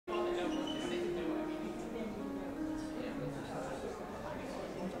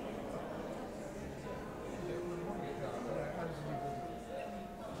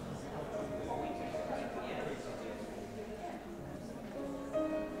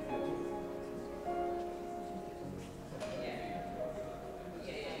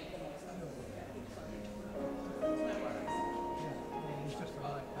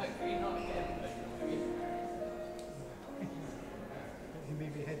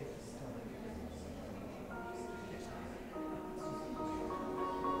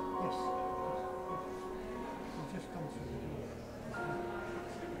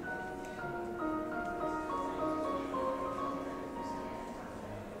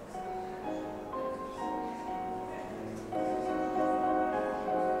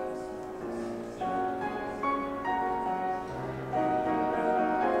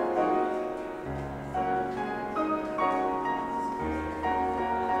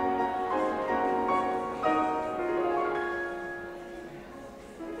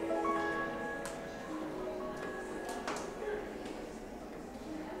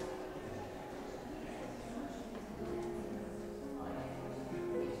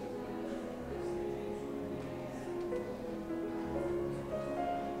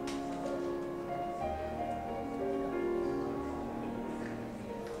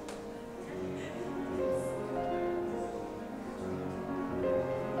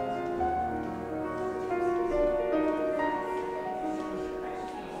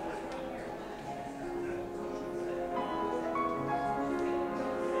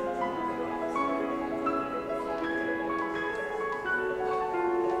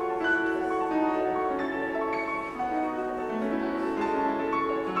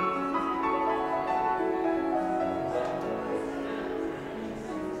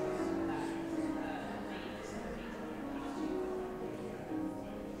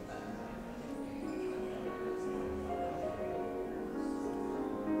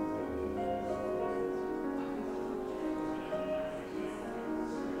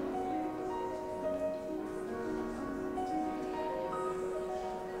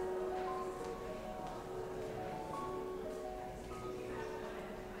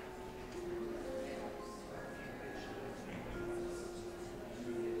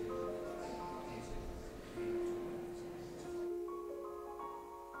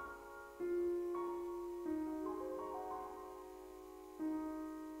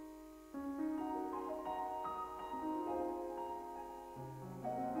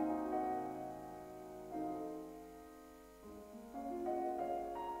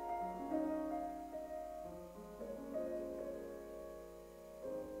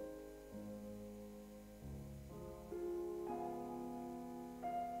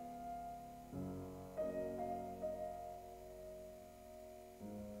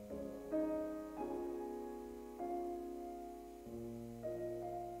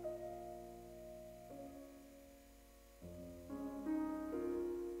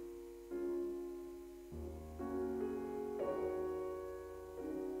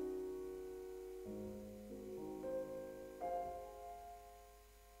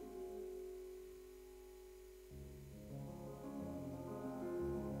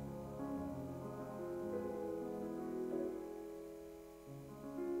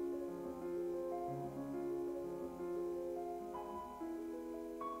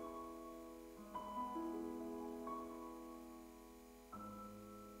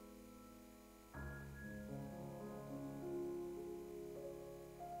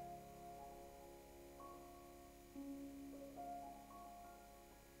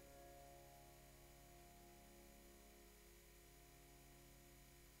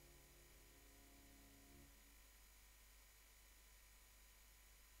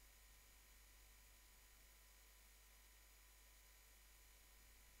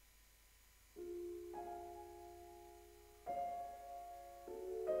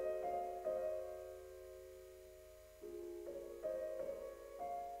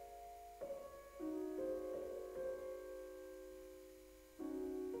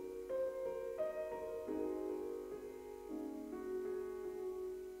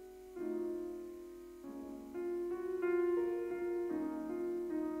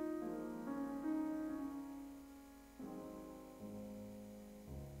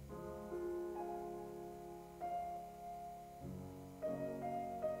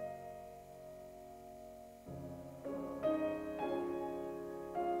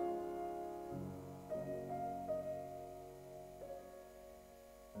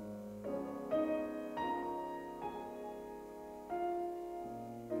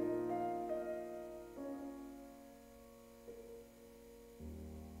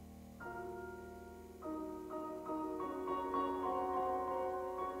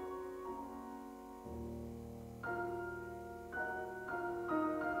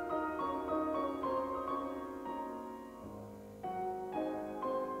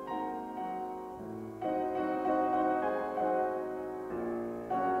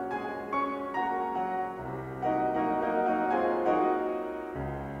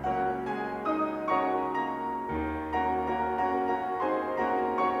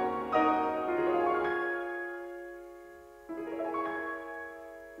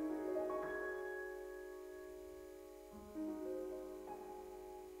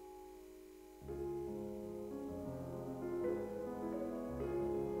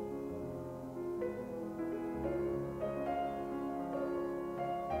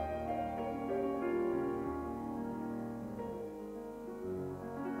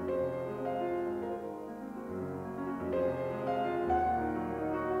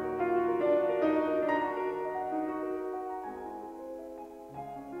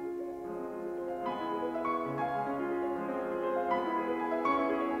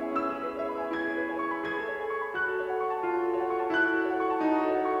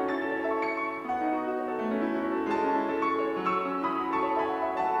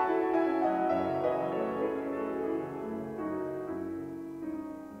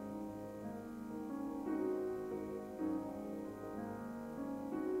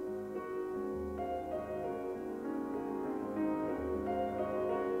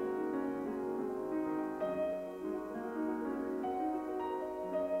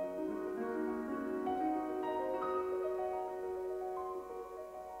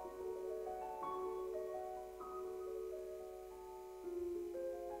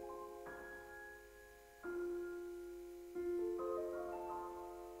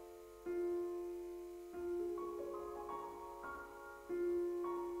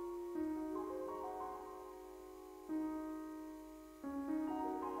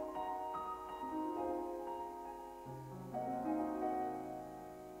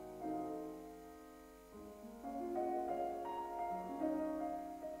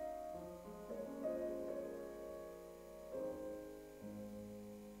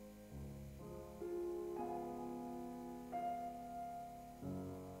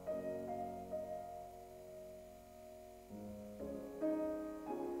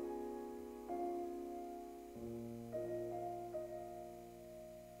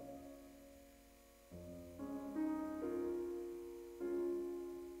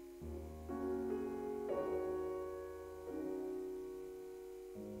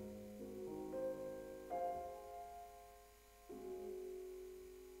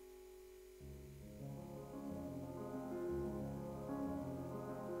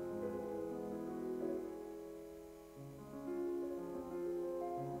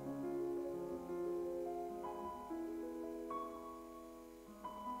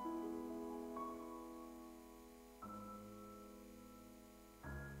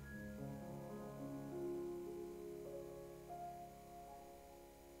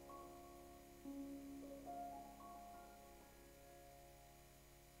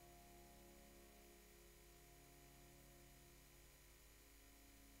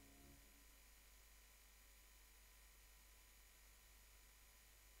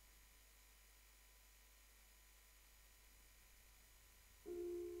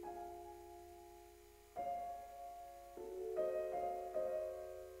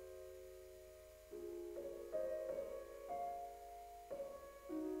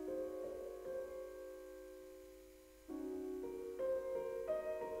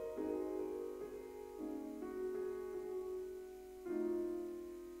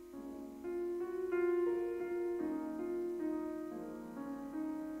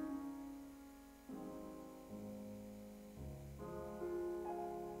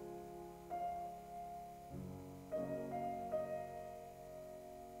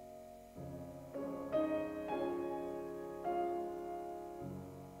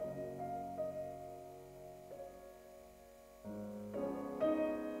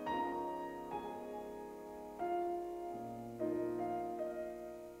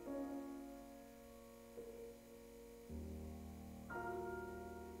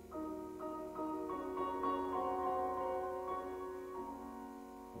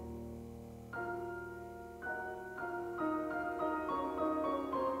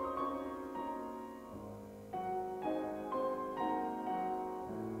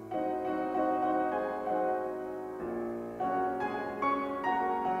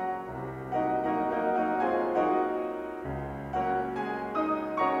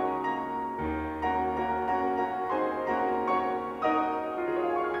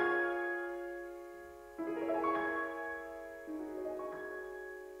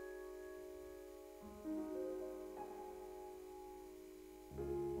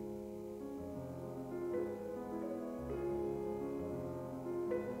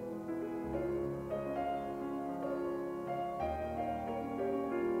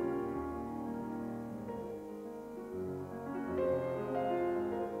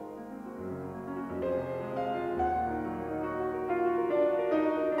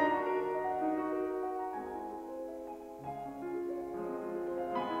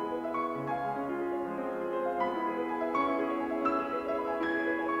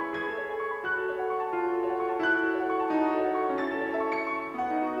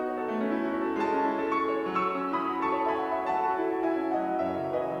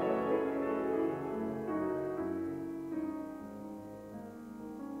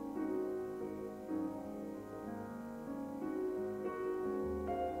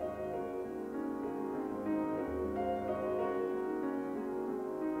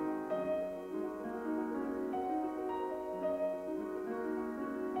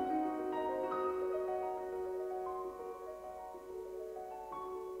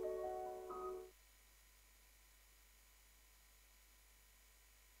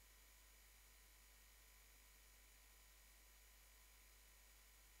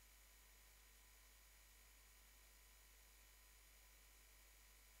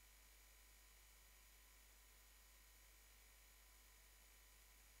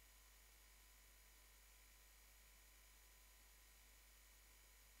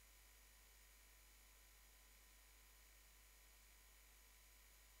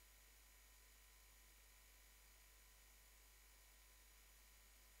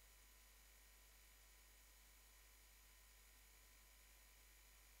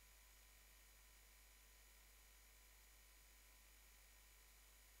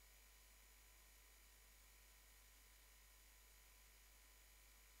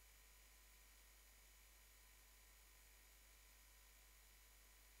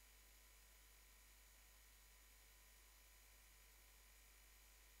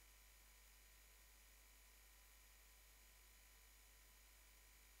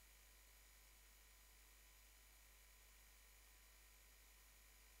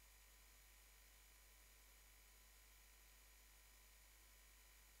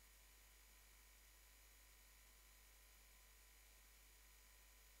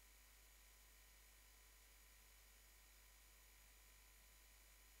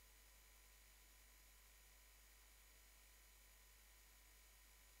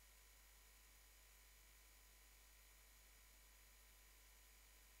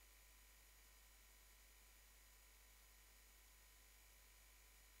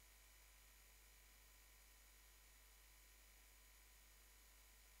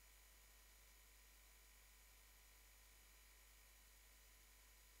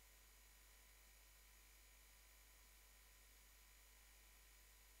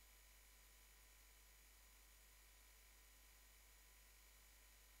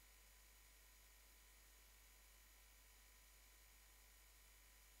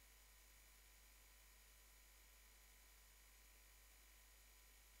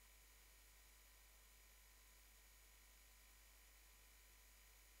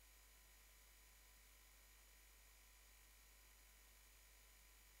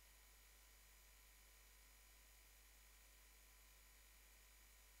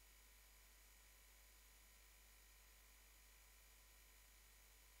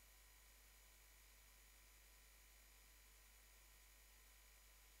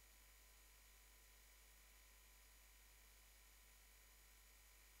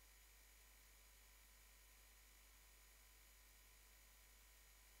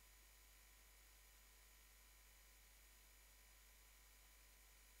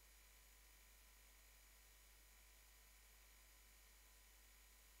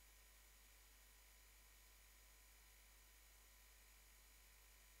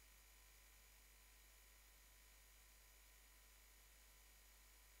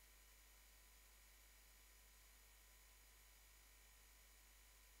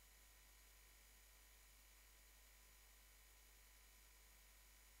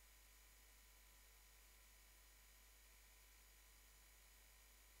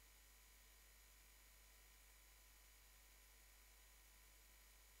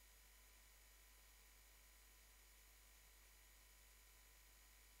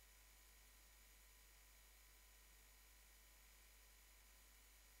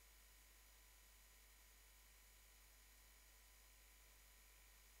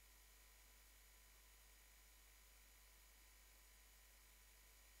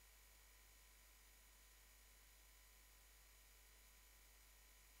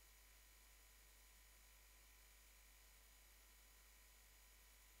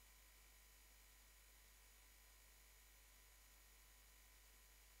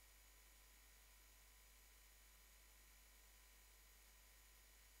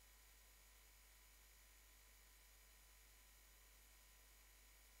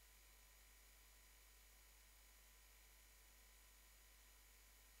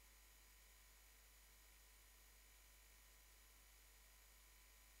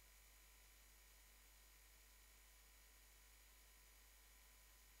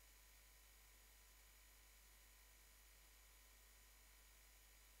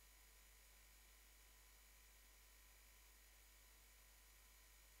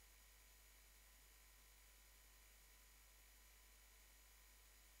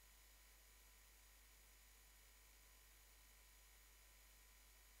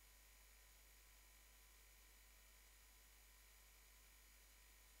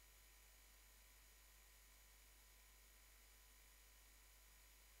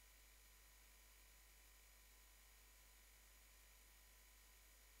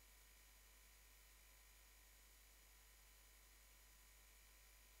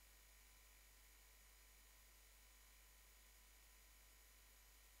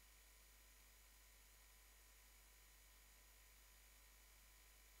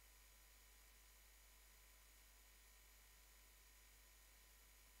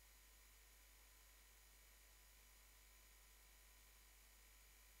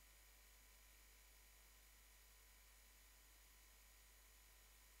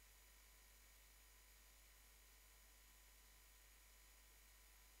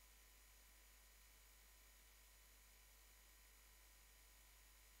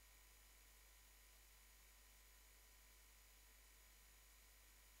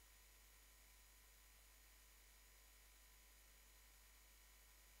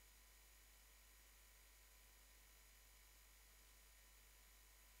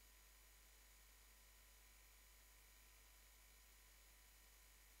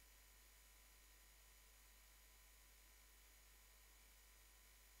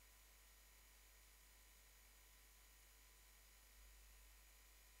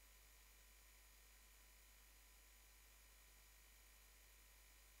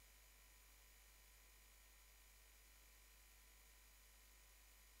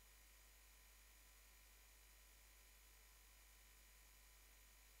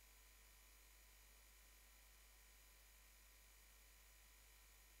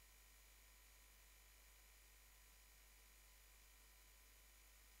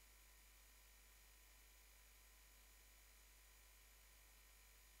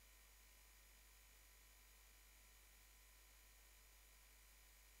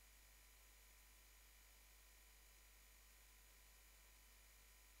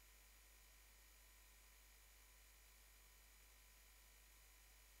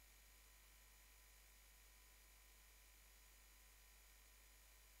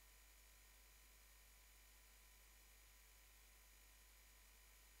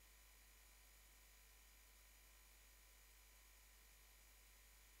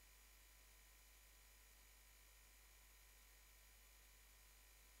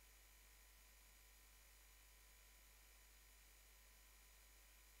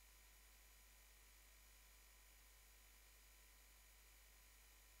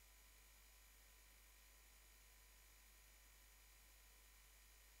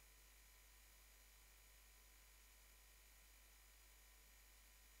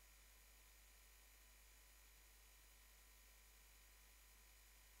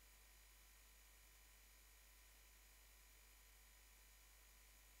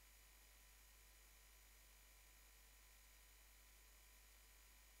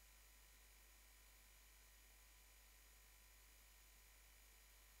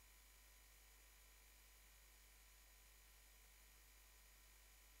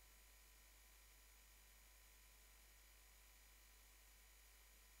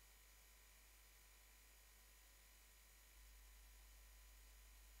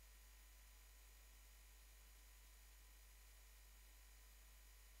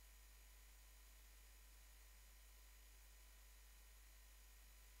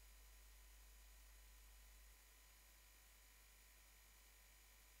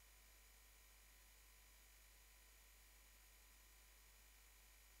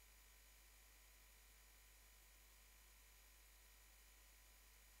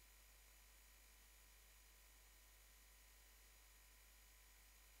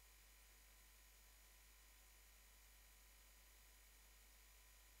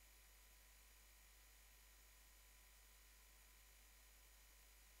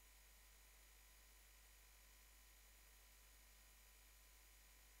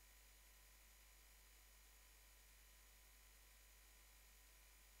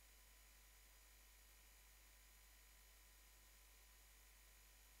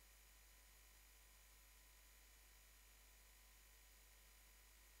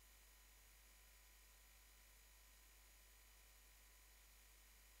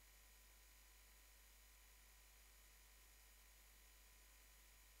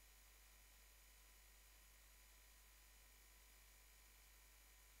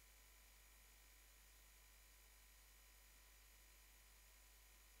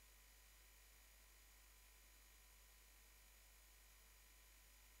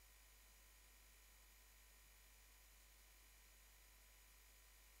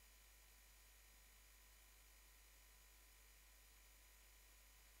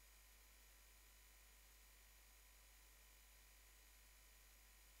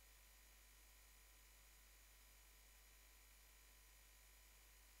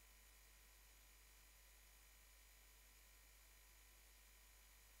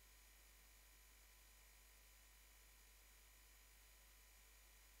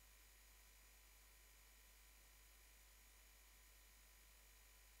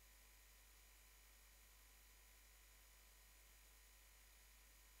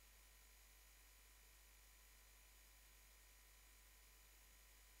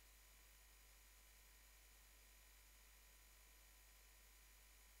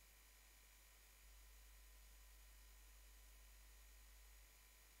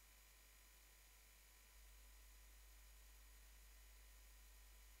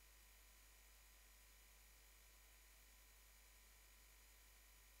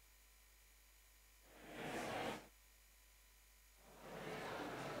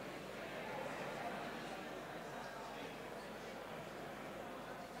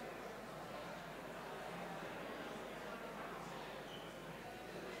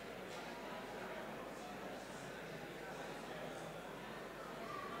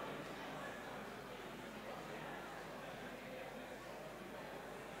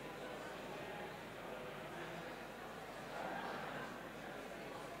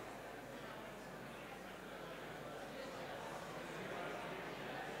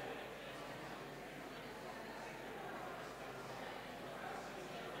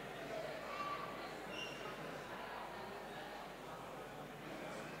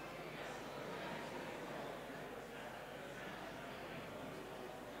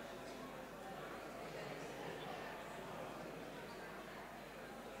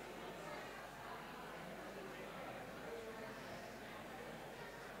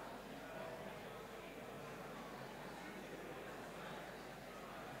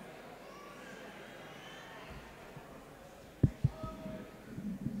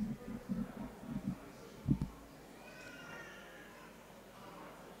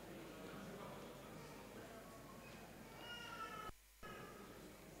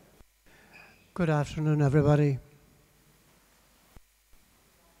Good afternoon, everybody.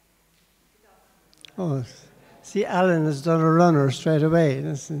 Oh, see, Alan has done a runner straight away.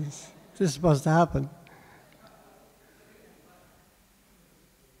 This is supposed to happen.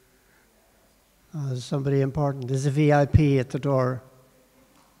 Oh, there's somebody important. There's a VIP at the door.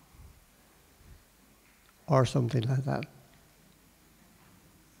 Or something like that.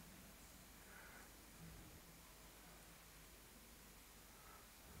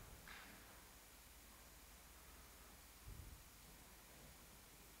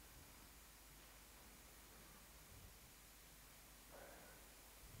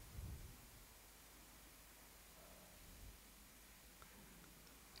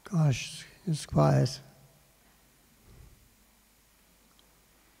 Gosh, it's quiet.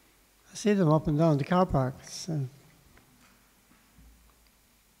 I see them up and down the car park.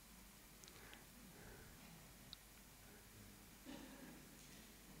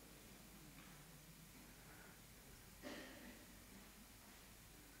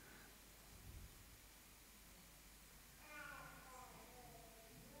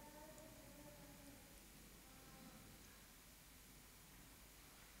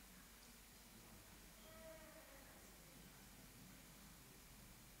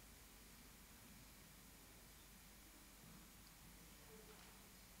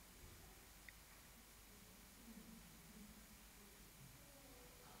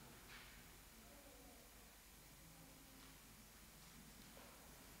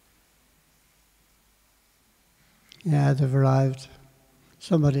 Yeah, they've arrived.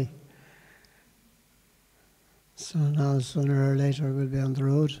 Somebody. So now, sooner or later, we'll be on the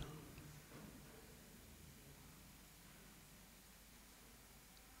road.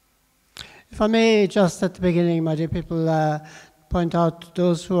 If I may, just at the beginning, my dear people, point out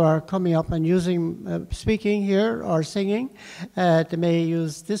those who are coming up and using, speaking here or singing, they may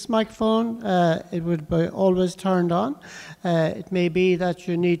use this microphone. It would be always turned on. It may be that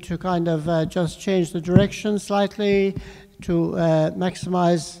you need to kind of just change the direction slightly to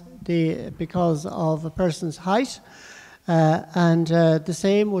maximize because of a person's height. And the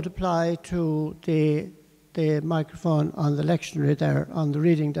same would apply to the microphone on the lectionary there on the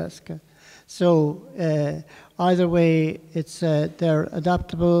reading desk. So either way, they're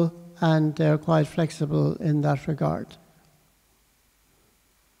adaptable and they're quite flexible in that regard.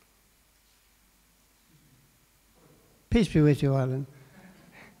 Peace be with you, Alan.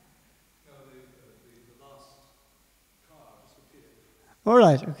 The last car disappeared. All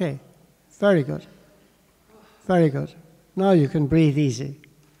right, okay. Very good. Very good. Now you can breathe easy.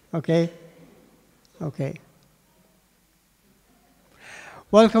 Okay? Okay.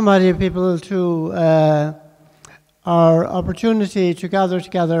 Welcome, my dear people, to our opportunity to gather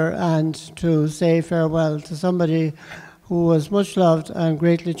together and to say farewell to somebody who was much loved and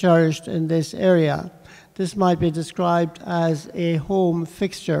greatly cherished in this area. This might be described as a home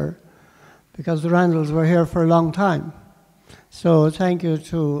fixture because the Randles were here for a long time. So thank you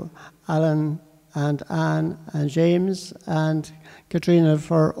to Alan and Anne and James and Catriona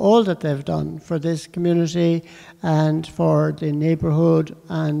for all that they've done for this community and for the neighbourhood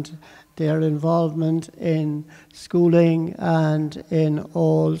and their involvement in schooling and in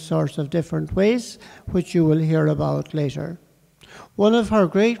all sorts of different ways, which you will hear about later. One of her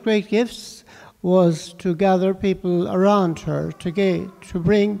great, great gifts was to gather people around her, to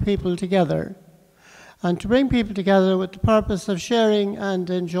bring people together. And to bring people together with the purpose of sharing and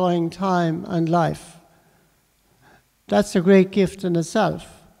enjoying time and life. That's a great gift in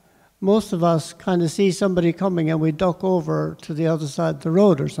itself. Most of us kind of see somebody coming and we duck over to the other side of the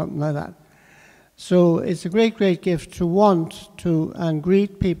road or something like that. So it's a great, great gift to want to and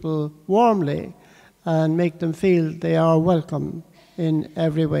greet people warmly and make them feel they are welcome in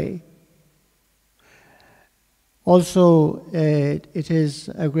every way. Also, it is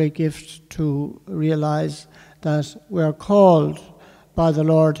a great gift to realize that we are called by the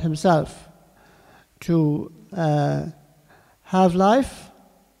Lord Himself to have life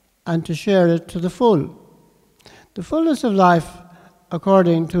and to share it to the full. The fullness of life,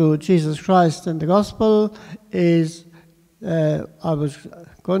 according to Jesus Christ in the Gospel, is, I was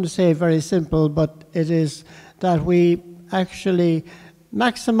going to say very simple, but it is that we actually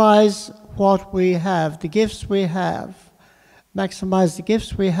maximize what we have, the gifts we have, maximize the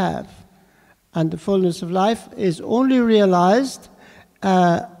gifts we have. And the fullness of life is only realized,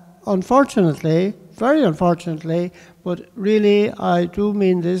 unfortunately, very unfortunately, but really I do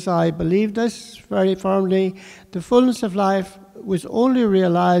mean this, I believe this very firmly, the fullness of life was only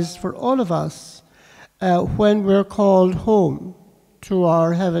realized for all of us when we're called home to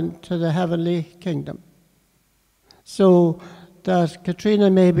our heaven, to the heavenly kingdom. So that Catriona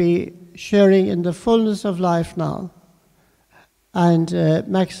maybe sharing in the fullness of life now and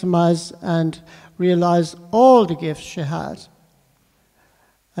maximize and realize all the gifts she had.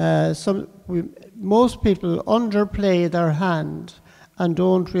 Most people underplay their hand and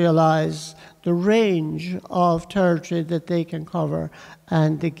don't realize the range of territory that they can cover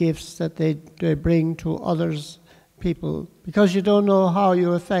and the gifts that they bring to others people, because you don't know how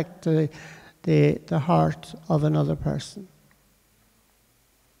you affect the heart of another person.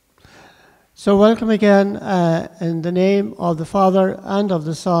 So welcome again in the name of the Father and of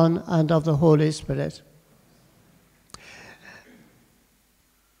the Son and of the Holy Spirit.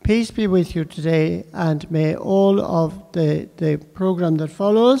 Peace be with you today, and may all of the program that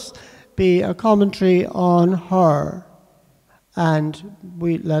follows be a commentary on her. And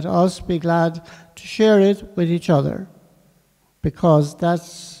let us be glad to share it with each other, because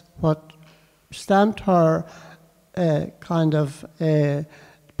that's what stamped her kind of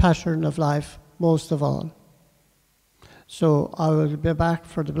pattern of life most of all. So I will be back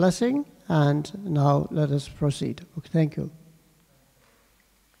for the blessing, and now let us proceed. Okay, thank you.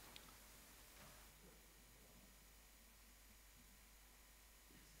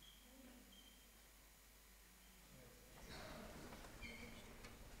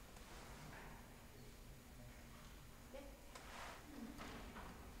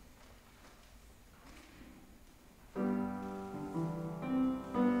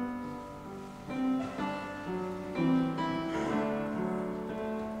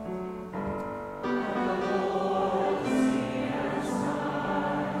 Lord,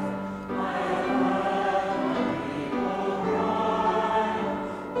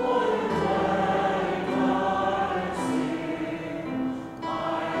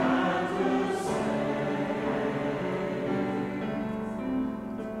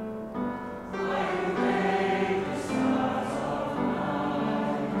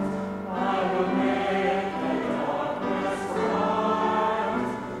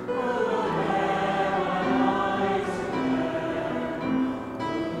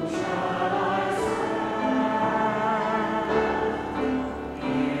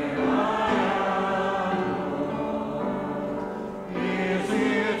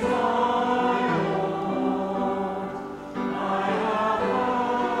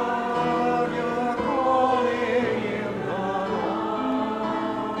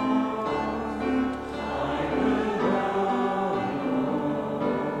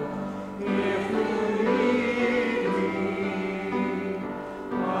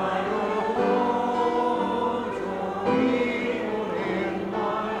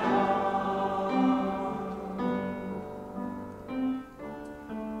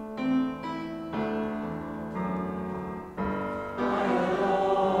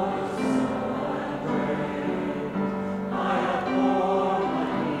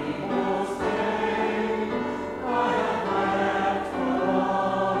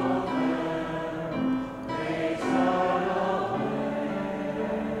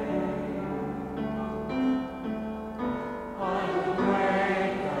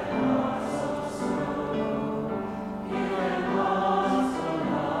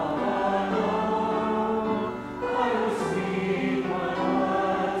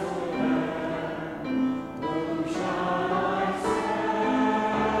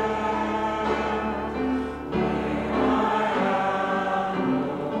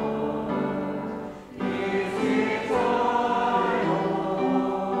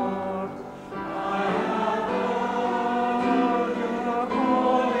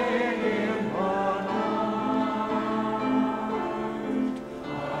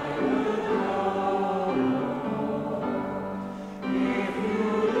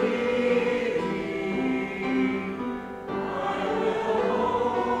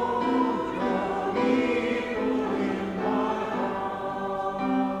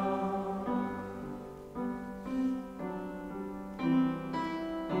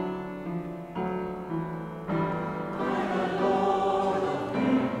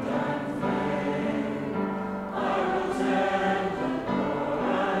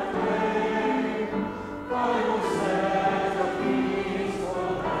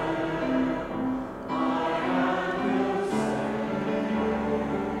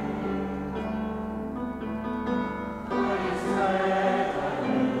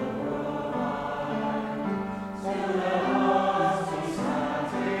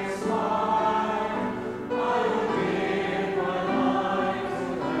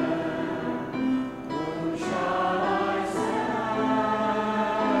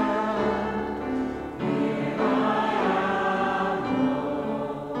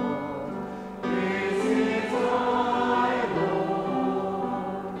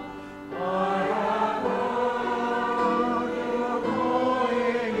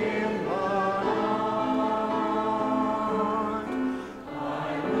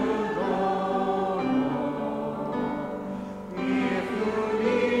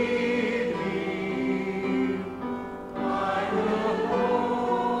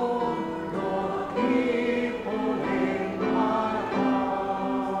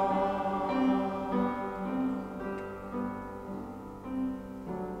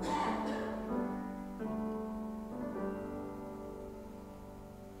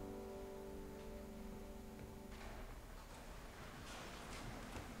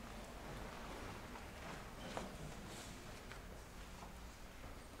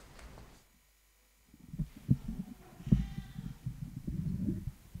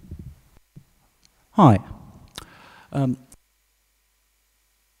 Hi.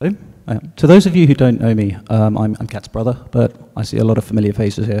 To those of you who don't know me, I'm Kat's brother, but I see a lot of familiar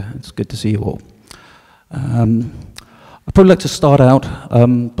faces here. It's good to see you all. I'd probably like to start out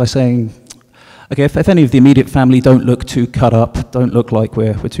by saying, okay, if any of the immediate family don't look too cut up, don't look like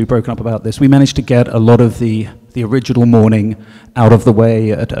we're too broken up about this, we managed to get a lot of the original mourning out of the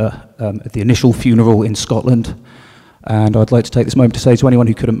way at the initial funeral in Scotland. And I'd like to take this moment to say to anyone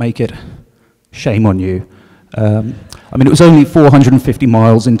who couldn't make it, shame on you. I mean, it was only 450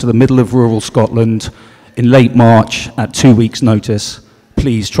 miles into the middle of rural Scotland in late March at 2 weeks' notice.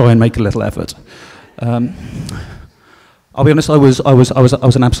 Please try and make a little effort. I'll be honest, I was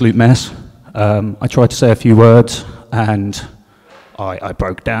an absolute mess. I tried to say a few words, and I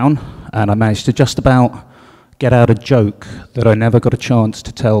broke down, and I managed to just about get out a joke that I never got a chance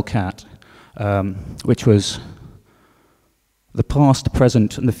to tell Kat, which was, the past,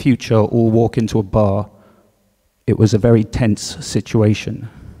 present, and the future all walk into a bar. It was a very tense situation.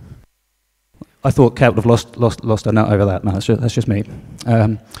 I thought Kat would have lost her nut over that. No, that's just me.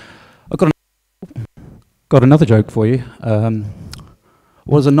 I've got another joke for you.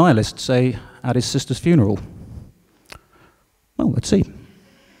 What does a nihilist say at his sister's funeral? Well, let's see.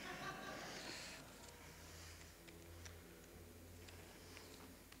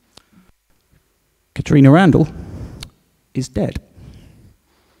 Catriona Randle is dead.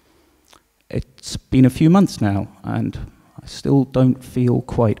 It's been a few months now, and I still don't feel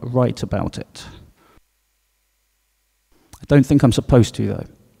quite right about it. I don't think I'm supposed to, though.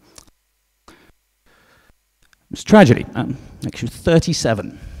 It's a tragedy. She was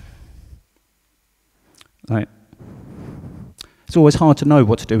 37. Right. It's always hard to know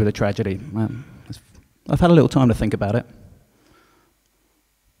what to do with a tragedy. I've had a little time to think about it.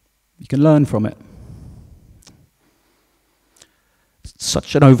 You can learn from it. It's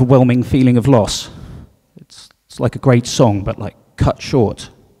such an overwhelming feeling of loss. It's like a great song, but like cut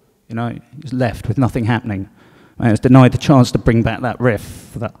short. You know, it's left with nothing happening. I was denied the chance to bring back that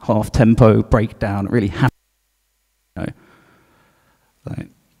riff, that half-tempo breakdown. It really happened. You know, like,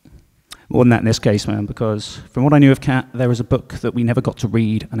 more than that in this case, man, because from what I knew of Kat, there was a book that we never got to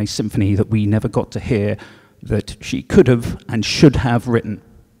read and a symphony that we never got to hear that she could have and should have written.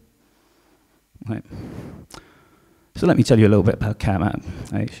 Right. So let me tell you a little bit about Kat, man.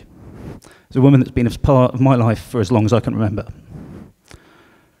 She's a woman that's been a part of my life for as long as I can remember.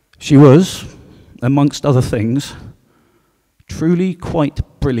 She was, amongst other things, truly quite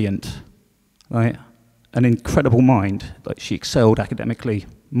brilliant, right? An incredible mind. Like, she excelled academically.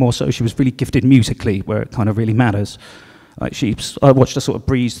 More so, she was really gifted musically, where it kind of really matters. Like, I watched her sort of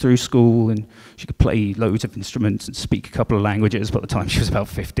breeze through school, and she could play loads of instruments and speak a couple of languages by the time she was about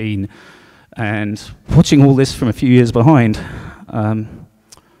 15. And watching all this from a few years behind, it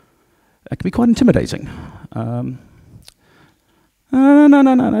can be quite intimidating. No.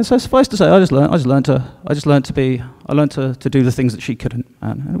 So suffice to say, I learned to do the things that she couldn't,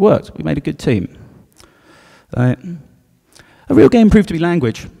 and it worked. We made a good team. A real game proved to be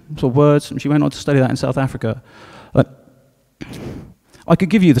language, so words, and she went on to study that in South Africa. I could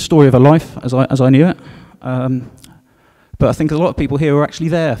give you the story of her life as I knew it, but I think a lot of people here are actually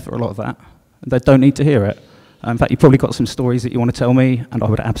there for a lot of that. They don't need to hear it. In fact, you've probably got some stories that you want to tell me, and I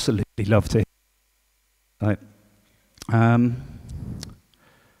would absolutely love to. Right.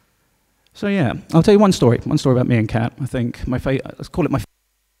 So yeah, I'll tell you one story about me and Kat. I think let's call it my.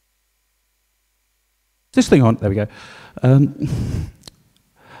 This thing on, there we go.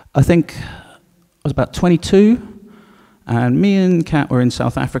 I think I was about 22, and me and Kat were in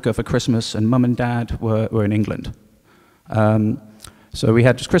South Africa for Christmas, and Mum and Dad were in England. So we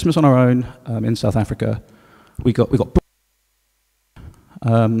had just Christmas on our own in South Africa. We got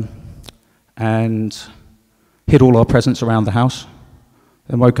and hid all our presents around the house,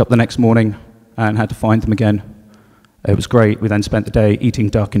 then woke up the next morning and had to find them again. It was great. We then spent the day eating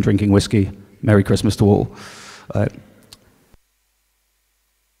duck and drinking whiskey. Merry Christmas to all.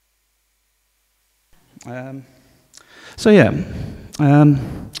 So yeah,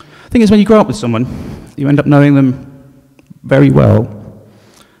 thing is, when you grow up with someone, you end up knowing them very well.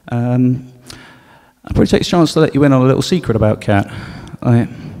 I'll probably take a chance to let you in on a little secret about Kat.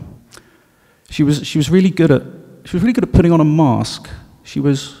 She was really good at putting on a mask. She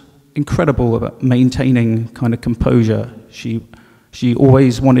was incredible about maintaining kind of composure. She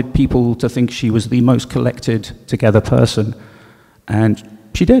always wanted people to think she was the most collected together person, and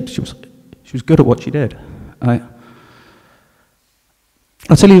she did. She was good at what she did. I'll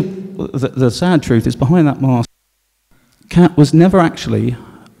tell you, the sad truth is, behind that mask, Kat was never actually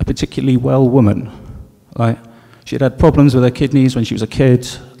a particularly well woman. She had problems with her kidneys when she was a kid.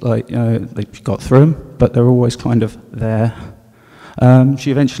 like, you know, they got through them, but they're always kind of there.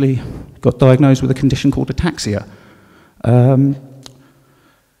 She eventually got diagnosed with a condition called ataxia.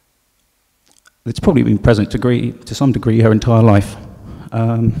 It's probably been present to some degree her entire life.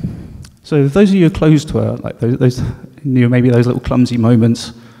 So those of you who are close to her, like those you know, maybe those little clumsy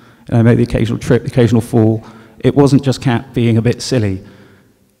moments, you know, maybe the occasional trip, the occasional fall, it wasn't just Cat being a bit silly.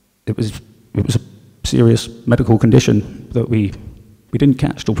 It was a serious medical condition that we didn't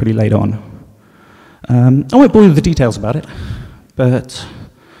catch till pretty late on. I won't bore you with the details about it, but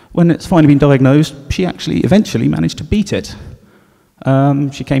when it's finally been diagnosed, she actually eventually managed to beat it.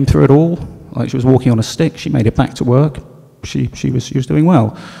 She came through it all, like she was walking on a stick, she made it back to work, she was doing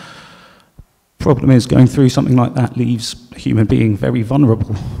well. Problem is, going through something like that leaves a human being very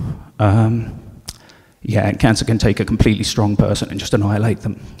vulnerable. Yeah, cancer can take a completely strong person and just annihilate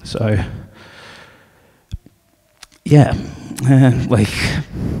them. So, yeah, like,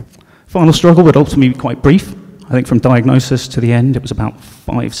 final struggle would ultimately be quite brief. I think from diagnosis to the end, it was about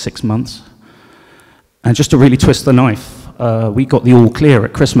 5-6 months. And just to really twist the knife, we got the all clear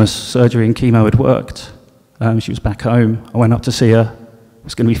at Christmas. Surgery and chemo had worked. She was back home. I went up to see her. It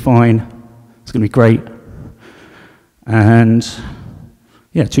was going to be fine. It's going to be great. And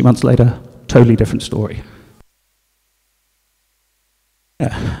yeah, 2 months later, totally different story.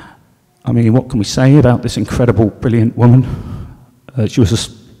 Yeah. I mean, what can we say about this incredible, brilliant woman? She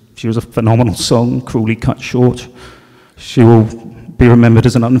was a phenomenal song, cruelly cut short. She will be remembered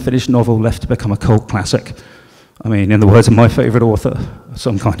as an unfinished novel left to become a cult classic. I mean, in the words of my favorite author,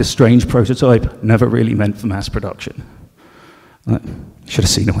 some kind of strange prototype, never really meant for mass production. Should have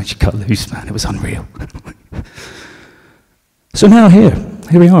seen her when she cut loose, man, it was unreal. So now here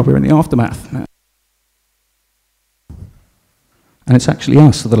we are, we're in the aftermath now. And it's actually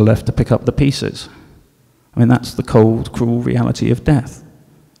us that are left to pick up the pieces. I mean, that's the cold, cruel reality of death.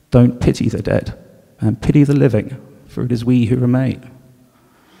 Don't pity the dead, and pity the living, for it is we who remain.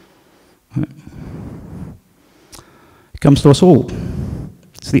 It comes to us all.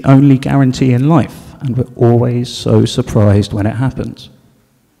 It's the only guarantee in life, and we're always so surprised when it happens.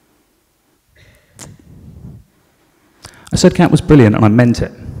 I said Cat was brilliant, and I meant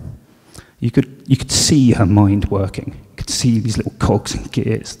it. You could see her mind working. You could see these little cogs and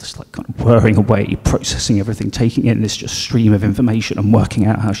gears just like kind of whirring away, processing everything, taking in this just stream of information and working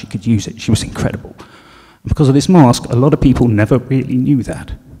out how she could use it. She was incredible. And because of this mask, a lot of people never really knew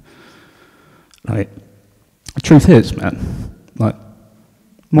that. Like, the truth is, man, like,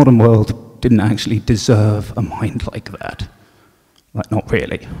 modern world didn't actually deserve a mind like that. Like, not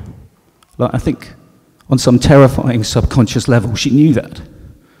really. Like, I think on some terrifying subconscious level, she knew that.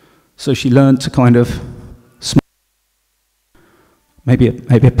 So she learned to kind of maybe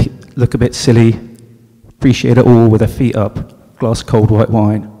look a bit silly, appreciate it all with her feet up, glass of cold white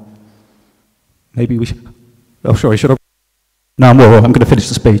wine. Maybe we should, oh sorry, should I? No, I'm going to finish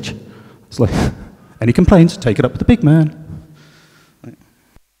the speech. It's like, any complaints, take it up with the big man.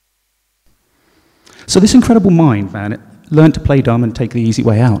 So this incredible mind, man, it learned to play dumb and take the easy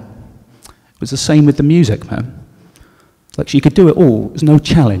way out. It was the same with the music, man. Like, she could do it all, there was no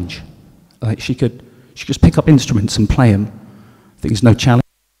challenge. Like, she could just pick up instruments and play them. I think there's no challenge,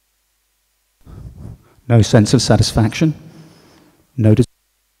 no sense of satisfaction, no desire.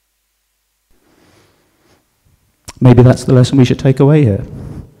 Maybe that's the lesson we should take away here.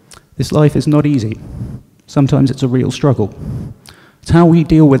 This life is not easy. Sometimes it's a real struggle. It's how we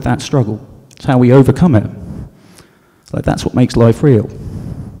deal with that struggle. It's how we overcome it. Like, that's what makes life real.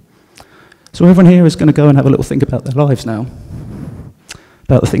 So everyone here is going to go and have a little think about their lives now.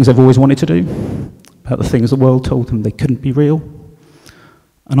 About the things they've always wanted to do. About the things the world told them they couldn't be real.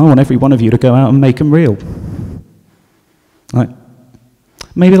 And I want every one of you to go out and make them real. Like,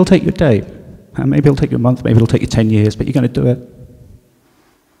 maybe it'll take you a day. And maybe it'll take you a month. Maybe it'll take you 10 years. But you're going to do it.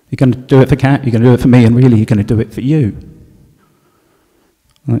 You're going to do it for Kat. You're going to do it for me. And really, you're going to do it for you.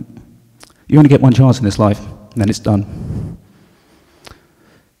 Like, you only get one chance in this life. And then it's done.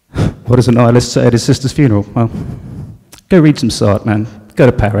 What does a nihilist say at his sister's funeral? Well, go read some Sartre, man. Go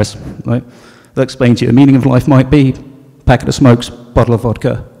to Paris. Right? They'll explain to you the meaning of life might be a packet of smokes, bottle of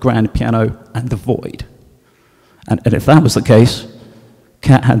vodka, grand piano, and the void. And if that was the case,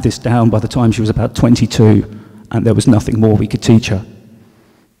 Kat had this down by the time she was about 22, and there was nothing more we could teach her.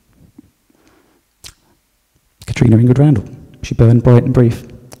 Catriona Ingrid Randle. She burned bright and brief.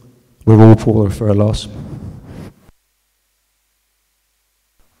 We're all poorer for her loss.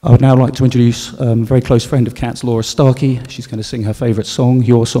 I would now like to introduce a very close friend of Kat's, Laura Starkey. She's going to sing her favourite song,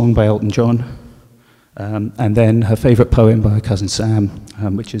 Your Song by Elton John, and then her favourite poem by her cousin Sam,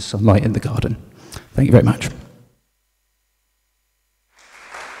 which is Light in the Garden. Thank you very much.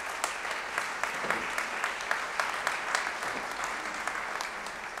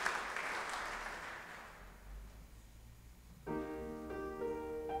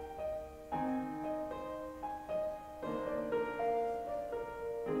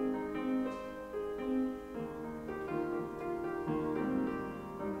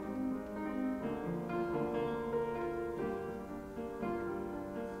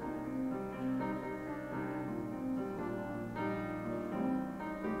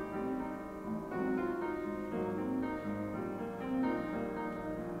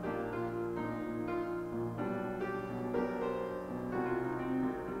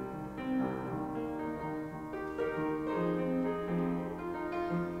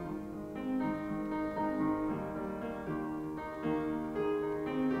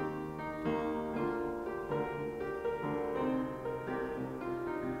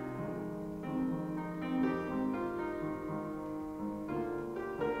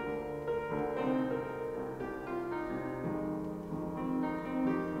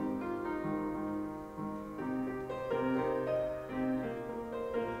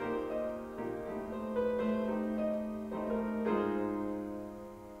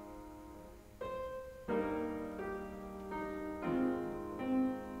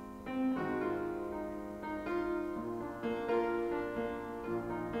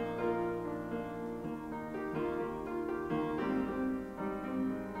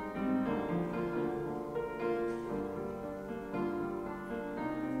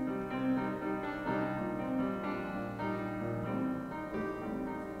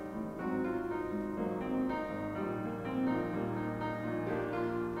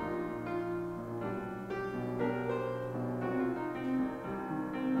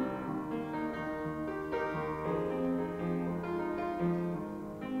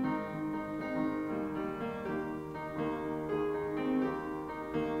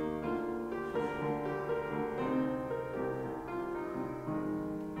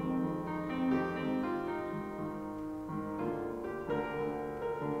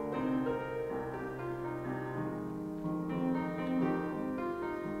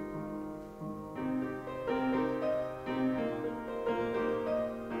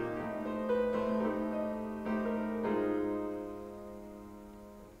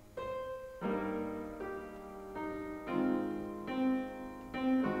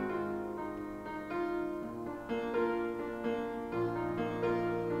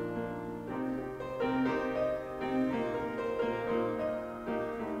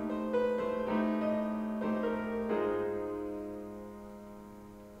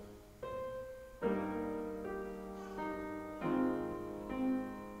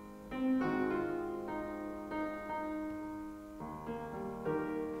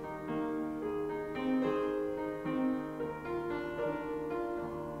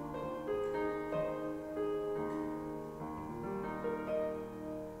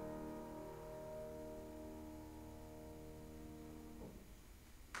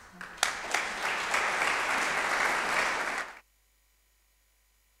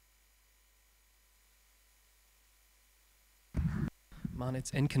 Man,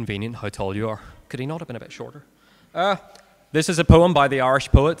 it's inconvenient how tall you are. Could he not have been a bit shorter? This is a poem by the Irish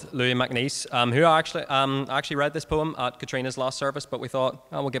poet Louis MacNeice, who actually read this poem at Catriona's last service, but we thought,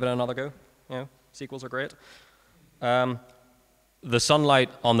 oh, we'll give it another go. You know, sequels are great. The sunlight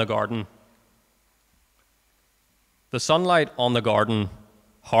on the garden. The sunlight on the garden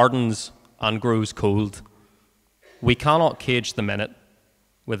hardens and grows cold. We cannot cage the minute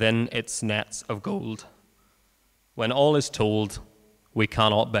within its nets of gold. When all is told, we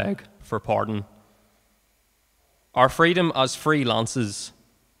cannot beg for pardon. Our freedom as free lances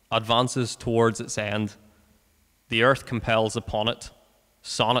advances towards its end. The earth compels upon it,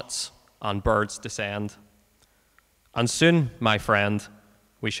 sonnets and birds descend. And soon, my friend,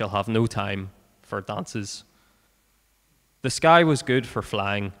 we shall have no time for dances. The sky was good for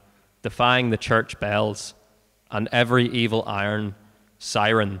flying, defying the church bells, and every evil iron,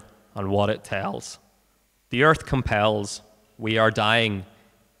 siren, and what it tells. The earth compels, we are dying,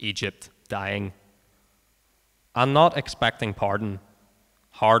 Egypt dying. And not expecting pardon,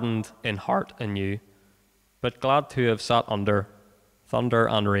 hardened in heart anew, but glad to have sat under thunder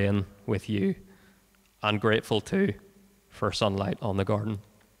and rain with you, and grateful too for sunlight on the garden.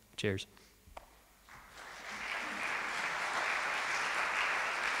 Cheers.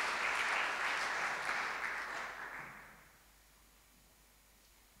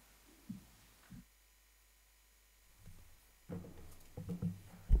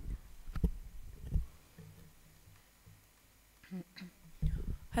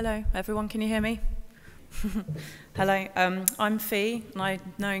 Hello, everyone. Can you hear me? Hello, I'm Fee, and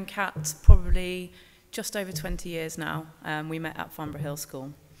I've known Cat probably just over 20 years now. We met at Farnborough Hill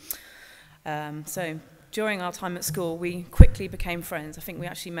School. So during our time at school, we quickly became friends. I think we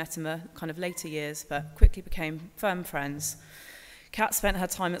actually met in the kind of later years, but quickly became firm friends. Cat spent her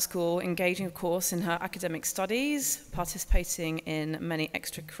time at school engaging, of course, in her academic studies, participating in many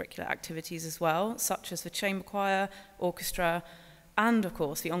extracurricular activities as well, such as the chamber choir, orchestra, and, of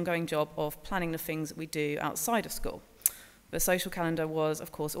course, the ongoing job of planning the things that we do outside of school. The social calendar was,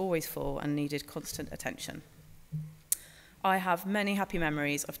 of course, always full and needed constant attention. I have many happy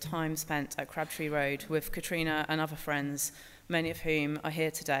memories of time spent at Crabtree Road with Catriona and other friends, many of whom are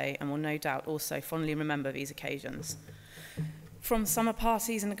here today and will no doubt also fondly remember these occasions. From summer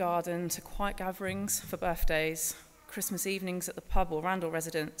parties in the garden to quiet gatherings for birthdays, Christmas evenings at the pub or Randle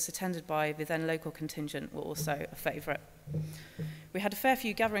residence attended by the then local contingent were also a favourite. We had a fair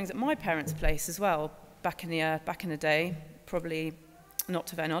few gatherings at my parents' place as well, back in the day, probably not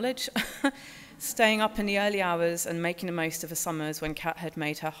to their knowledge, staying up in the early hours and making the most of the summers when Kat had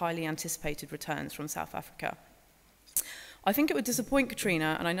made her highly anticipated returns from South Africa. I think it would disappoint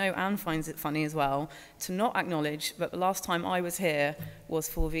Catriona, and I know Anne finds it funny as well, to not acknowledge that the last time I was here was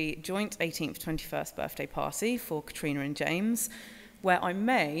for the joint 18th 21st birthday party for Catriona and James, where I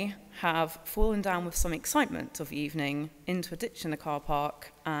may have fallen down with some excitement of the evening into a ditch in the car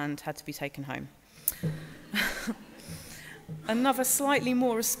park and had to be taken home. Another slightly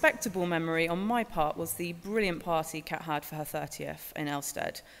more respectable memory on my part was the brilliant party Kat had for her 30th in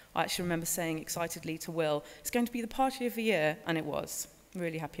Elstead. I actually remember saying excitedly to Will, it's going to be the party of the year, and it was.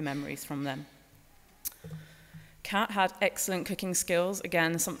 Really happy memories from them. Kat had excellent cooking skills,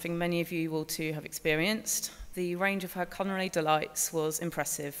 again, something many of you will too have experienced. The range of her culinary delights was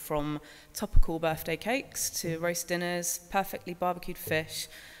impressive, from topical birthday cakes to roast dinners, perfectly barbecued fish,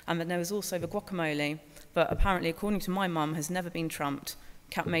 and then there was also the guacamole, but apparently, according to my mum, has never been trumped.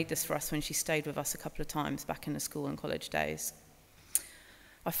 Kat made this for us when she stayed with us a couple of times back in the school and college days.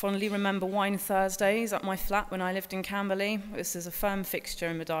 I fondly remember wine Thursdays at my flat when I lived in Camberley. This is a firm fixture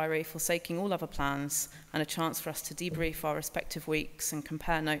in my diary, forsaking all other plans, and a chance for us to debrief our respective weeks and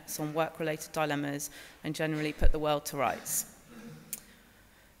compare notes on work-related dilemmas and generally put the world to rights.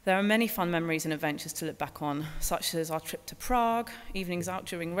 There are many fun memories and adventures to look back on, such as our trip to Prague, evenings out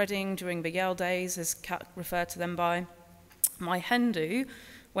during Reading, during the Yale days, as Kat referred to them by, my hen do,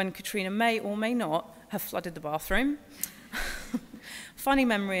 when Catriona may or may not have flooded the bathroom. Funny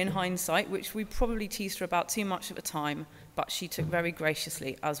memory in hindsight, which we probably teased her about too much at the time, but she took very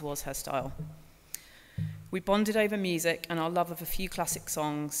graciously, as was her style. We bonded over music and our love of a few classic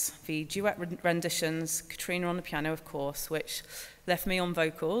songs, the duet renditions, Catriona on the piano, of course, which left me on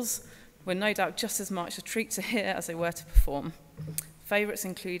vocals, were no doubt just as much a treat to hear as they were to perform. Favourites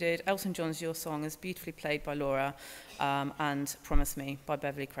included Elton John's Your Song, as beautifully played by Laura, and Promise Me by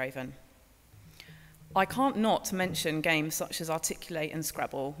Beverly Craven. I can't not mention games such as Articulate and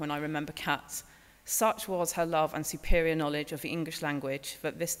Scrabble when I remember Kat. Such was her love and superior knowledge of the English language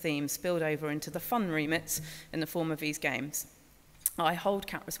that this theme spilled over into the fun remits in the form of these games. I hold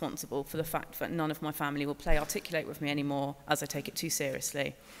Cat responsible for the fact that none of my family will play Articulate with me anymore, as I take it too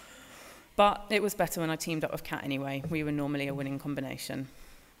seriously. But it was better when I teamed up with Cat anyway. We were normally a winning combination.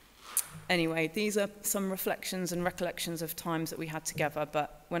 Anyway, these are some reflections and recollections of times that we had together,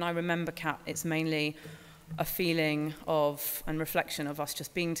 but when I remember Cat, it's mainly a feeling of and reflection of us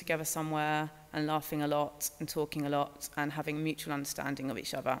just being together somewhere and laughing a lot and talking a lot and having a mutual understanding of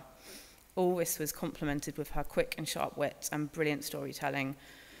each other. All this was complemented with her quick and sharp wit and brilliant storytelling,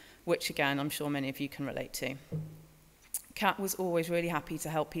 which again, I'm sure many of you can relate to. Cat was always really happy to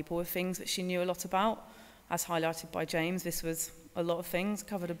help people with things that she knew a lot about. As highlighted by James, this was a lot of things,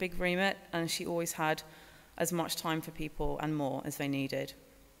 covered a big remit, and she always had as much time for people and more as they needed.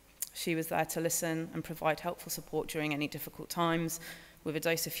 She was there to listen and provide helpful support during any difficult times, with a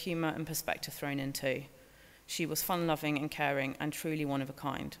dose of humour and perspective thrown in too. She was fun-loving and caring and truly one of a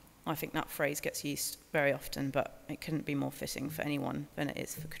kind. I think that phrase gets used very often, but it couldn't be more fitting for anyone than it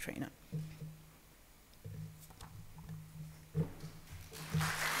is for Catriona.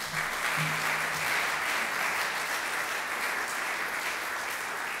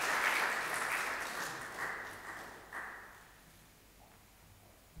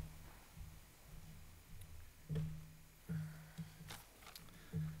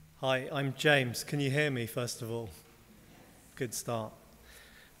 Hi, I'm James. Can you hear me, first of all? Good start.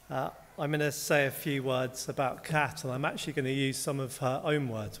 I'm going to say a few words about Cat, and I'm actually going to use some of her own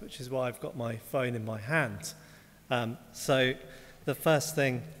words, which is why I've got my phone in my hand. So the first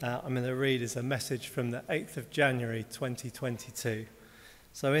thing I'm going to read is a message from the 8th of January 2022.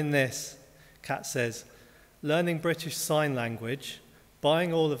 So in this, Cat says, learning British Sign Language,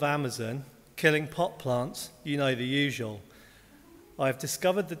 buying all of Amazon, killing pot plants, you know the usual. I have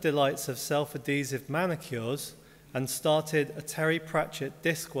discovered the delights of self-adhesive manicures and started a Terry Pratchett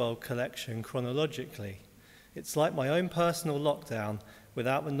Discworld collection chronologically. It's like my own personal lockdown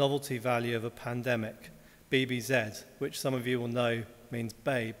without the novelty value of a pandemic, BBZ, which some of you will know means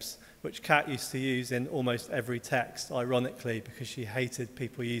babes, which Cat used to use in almost every text, ironically, because she hated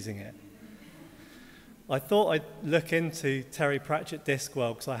people using it. I thought I'd look into Terry Pratchett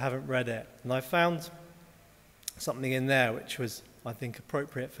Discworld because I haven't read it, and I found something in there which was, I think,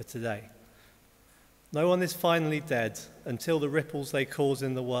 appropriate for today. No one is finally dead until the ripples they cause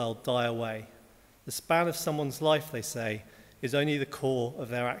in the world die away. The span of someone's life, they say, is only the core of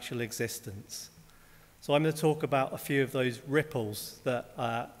their actual existence. So I'm going to talk about a few of those ripples that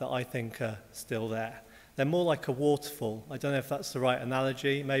I think are still there. They're more like a waterfall. I don't know if that's the right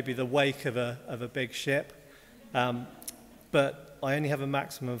analogy, maybe the wake of a big ship. But I only have a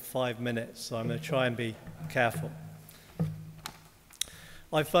maximum of 5 minutes, so I'm going to try and be careful.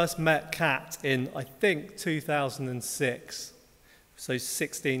 I first met Cat in, I think, 2006, so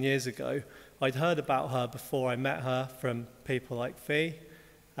 16 years ago. I'd heard about her before I met her from people like Fee,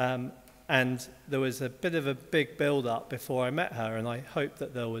 and there was a bit of a big build-up before I met her, and I hoped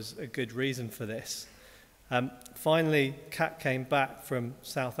that there was a good reason for this. Finally, Cat came back from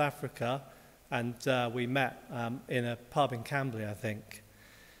South Africa, and we met in a pub in Camberley, I think.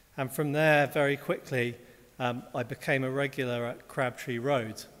 And from there, very quickly, I became a regular at Crabtree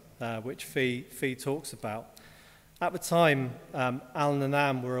Road, which Fee talks about. At the time, Alan and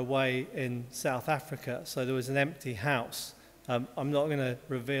Anne were away in South Africa, so there was an empty house. I'm not going to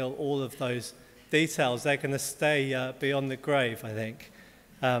reveal all of those details. They're going to stay beyond the grave, I think.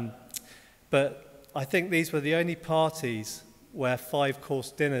 But I think these were the only parties where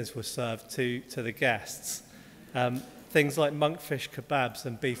 5-course dinners were served to the guests. Things like monkfish kebabs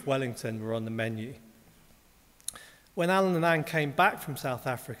and beef Wellington were on the menu. When Alan and Anne came back from South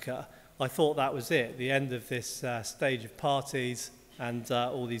Africa, I thought that was it, the end of this stage of parties and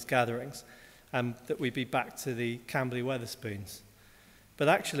all these gatherings, that we'd be back to the Camberley Wetherspoons. But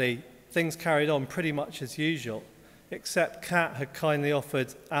actually, things carried on pretty much as usual, except Cat had kindly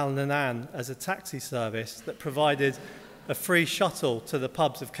offered Alan and Anne as a taxi service that provided a free shuttle to the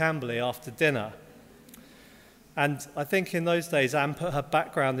pubs of Camberley after dinner. And I think in those days, Anne put her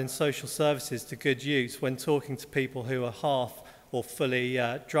background in social services to good use when talking to people who were half or fully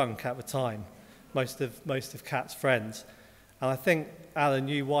drunk at the time, most of Cat's friends. And I think, Alan,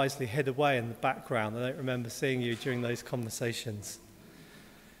 you wisely hid away in the background. I don't remember seeing you during those conversations.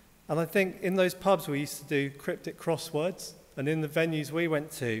 And I think in those pubs we used to do cryptic crosswords, and in the venues we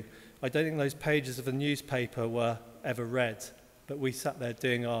went to, I don't think those pages of the newspaper were ever read, but we sat there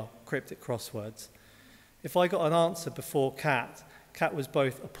doing our cryptic crosswords. If I got an answer before Cat, Cat was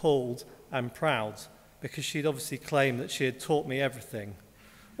both appalled and proud, because she'd obviously claimed that she had taught me everything,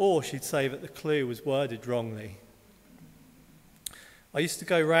 or she'd say that the clue was worded wrongly. I used to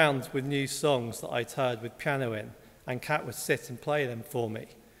go round with new songs that I'd heard with piano in, and Kat would sit and play them for me,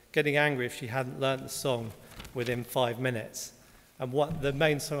 getting angry if she hadn't learnt the song within 5 minutes. And the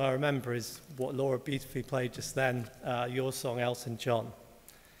main song I remember is what Laura beautifully played just then, your song, Elton John.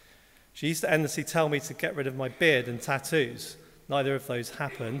 She used to endlessly tell me to get rid of my beard and tattoos. Neither of those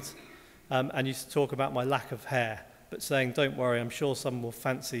happened, and used to talk about my lack of hair, but saying, don't worry, I'm sure someone will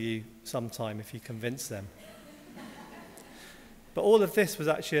fancy you sometime if you convince them. But all of this was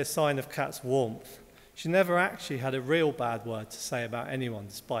actually a sign of Kat's warmth. She never actually had a real bad word to say about anyone,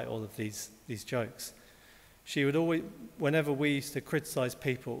 despite all of these jokes. She would always, whenever we used to criticize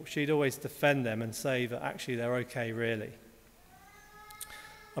people, she'd always defend them and say that actually they're okay, really.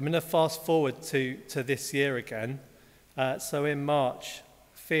 I'm going to fast forward to this year again. So in March,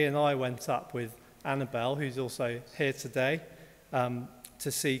 Fee and I went up with Annabelle, who's also here today,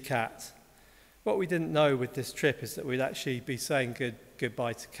 to see Kat. What we didn't know with this trip is that we'd actually be saying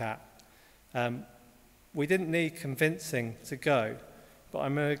goodbye to Kat. We didn't need convincing to go, but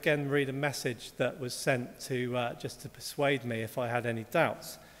I'm going to again read a message that was sent to just to persuade me if I had any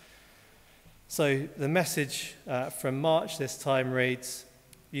doubts. So the message from March this time reads,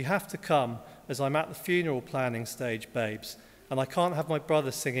 "You have to come as I'm at the funeral planning stage, babes, and I can't have my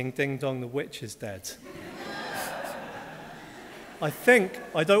brother singing Ding Dong the Witch is Dead." I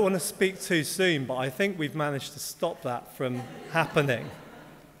don't want to speak too soon, but I think we've managed to stop that from happening.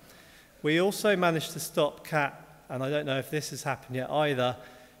 We also managed to stop Kat, and I don't know if this has happened yet either.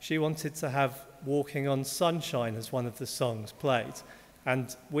 She wanted to have Walking on Sunshine as one of the songs played,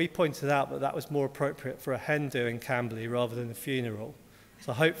 and we pointed out that that was more appropriate for a hen do in Camberley rather than a funeral.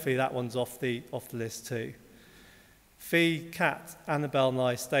 So hopefully that one's off the list too. Fee, Kat, Annabelle and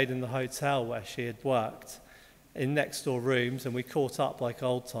I stayed in the hotel where she had worked in next door rooms, and we caught up like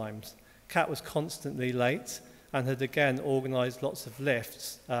old times. Kat was constantly late and had again organised lots of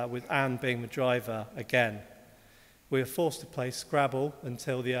lifts, with Anne being the driver again. We were forced to play Scrabble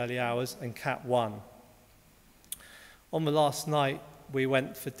until the early hours, and Kat won. On the last night, we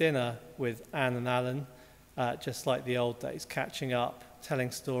went for dinner with Anne and Alan, just like the old days, catching up,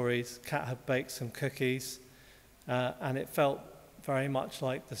 telling stories. Kat had baked some cookies, and it felt very much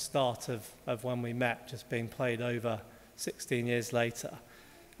like the start of when we met, just being played over 16 years later.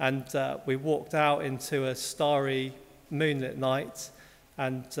 And we walked out into a starry, moonlit night,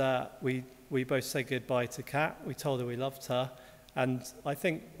 and we both said goodbye to Kat. We told her we loved her, and I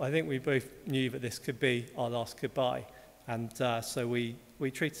think we both knew that this could be our last goodbye. And so we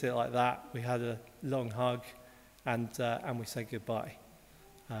treated it like that. We had a long hug, and we said goodbye.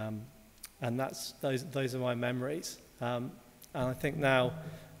 And those are my memories. And I think now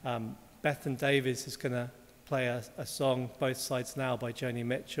Bethan Davies is going to play a song, Both Sides Now, by Joni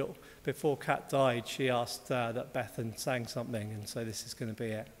Mitchell. Before Kat died, she asked that Bethan sang something, and so this is going to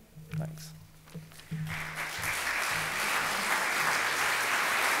be it. Thanks.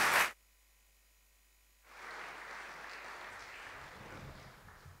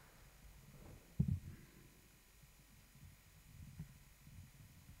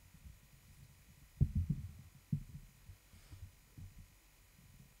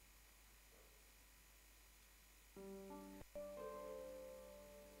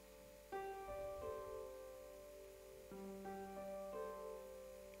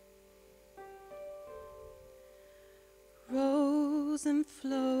 Rows and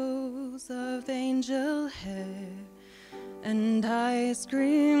flows of angel hair and ice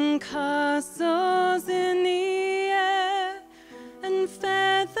cream castles in the air and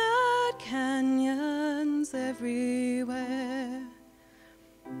feathered canyons everywhere.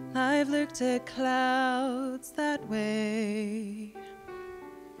 I've looked at clouds that way,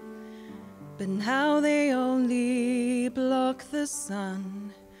 but now they only block the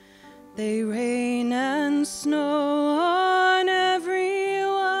sun. They rain and snow on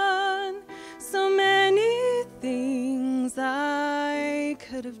everyone. So many things I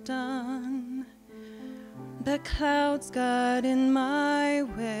could have done, but clouds got in my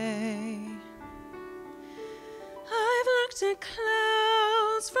way. I've looked at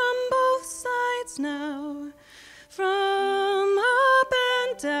clouds from both sides now, from up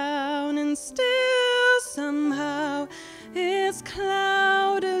and down, and still somehow it's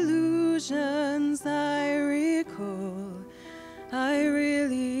cloud illusions I recall. I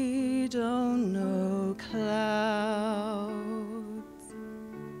really don't know clouds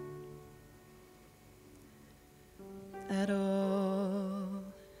at all.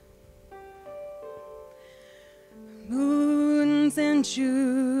 Moons and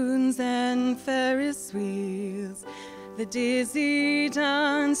Junes and Ferris wheels, the dizzy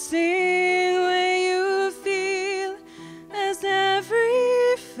dancing way you feel as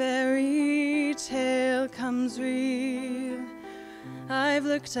every fairy tale comes real. I've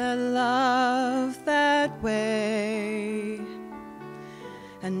looked at love that way,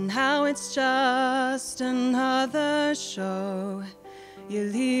 and how it's just another show. You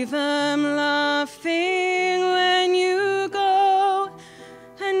leave them laughing when you go,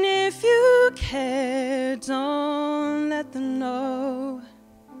 and if you care, don't let them know.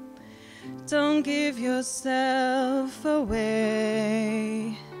 Don't give yourself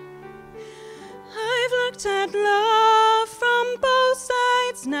away. I've looked at love from both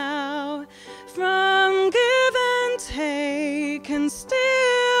sides now, from give and take, and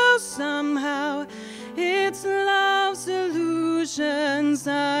still somehow it's love's illusions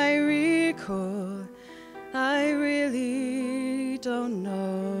I recall. I really don't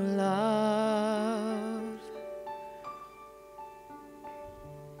know love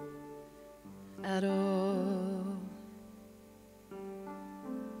at all.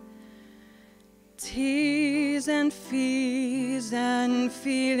 Tears and fears and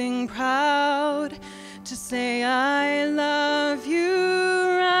feeling proud to say I love you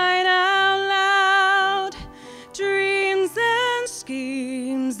right out loud. Dreams and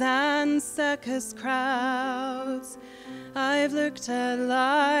schemes and circus crowds. I've looked at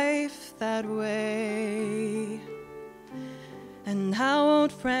life that way, and how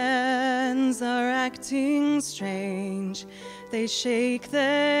old friends are acting strange. They shake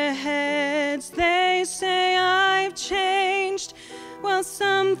their heads, they say I've changed. Well,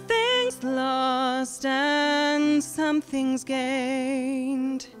 something's lost and something's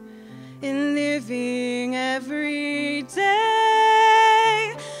gained in living every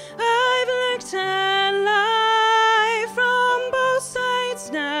day. I've looked at life from both sides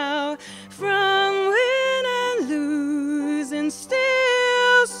now, from win and lose, and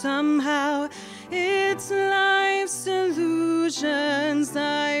still somehow it's life's illusions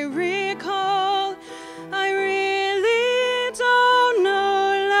I recall. I really don't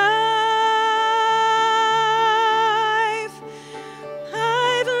know life.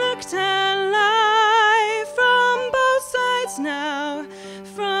 I've looked at life from both sides now,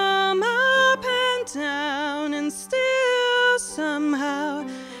 from up and down, and still somehow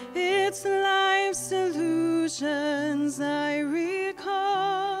it's life's illusions I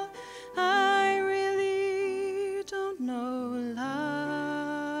recall. I really don't know life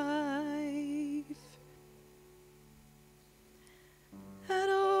at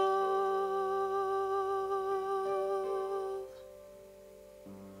all.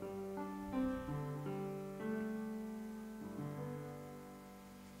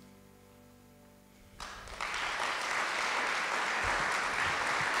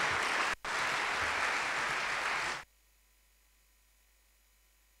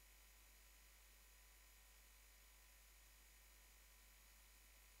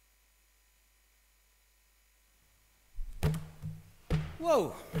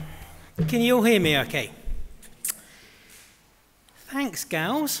 Whoa, can you all hear me okay? Thanks,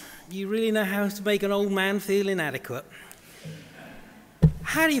 gals. You really know how to make an old man feel inadequate.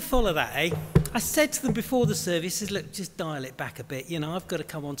 How do you follow that, eh? I said to them before the service, look, just dial it back a bit. You know, I've got to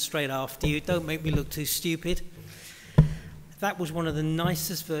come on straight after you. Don't make me look too stupid. That was one of the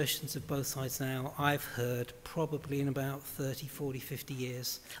nicest versions of Both Sides Now I've heard probably in about 30, 40, 50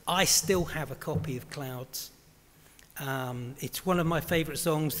 years. I still have a copy of Clouds. It's one of my favourite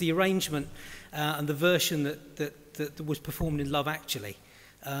songs. The arrangement and the version that was performed in Love Actually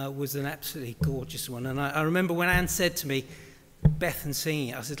was an absolutely gorgeous one. And I remember when Anne said to me, Beth and singing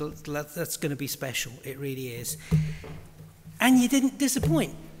it, I said, that's going to be special. It really is. And you didn't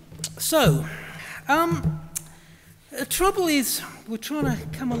disappoint. So, the trouble is, we're trying to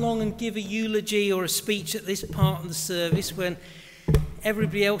come along and give a eulogy or a speech at this part of the service when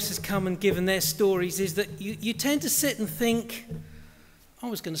everybody else has come and given their stories, is that you tend to sit and think, I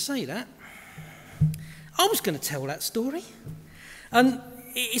was going to say that. I was going to tell that story. And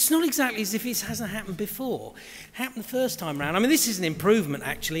it's not exactly as if it hasn't happened before. It happened the first time round. I mean, this is an improvement,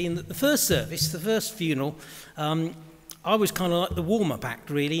 actually. In the first service, the first funeral, I was kind of like the warm-up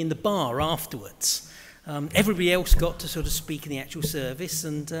act, really, in the bar afterwards. Everybody else got to sort of speak in the actual service,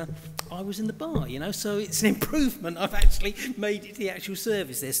 and I was in the bar, you know, so it's an improvement. I've actually made it to the actual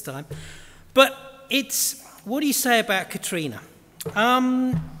service this time. But it's, what do you say about Catriona?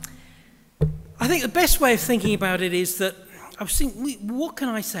 I think the best way of thinking about it is that I was thinking, what can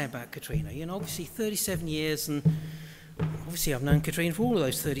I say about Catriona? You know, obviously 37 years, and obviously I've known Catriona for all of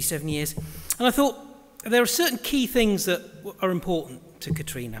those 37 years. And I thought there are certain key things that are important to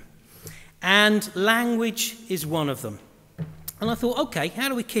Catriona. And language is one of them. And I thought, okay, how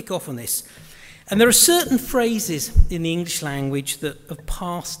do we kick off on this? And there are certain phrases in the English language that have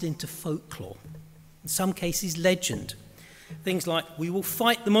passed into folklore, in some cases legend. Things like, we will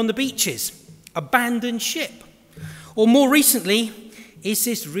fight them on the beaches, abandon ship. Or more recently, is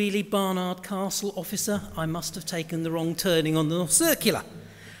this really Barnard Castle, officer? I must have taken the wrong turning on the North Circular.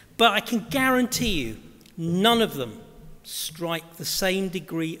 But I can guarantee you, none of them strike the same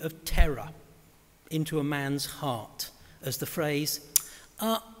degree of terror into a man's heart as the phrase,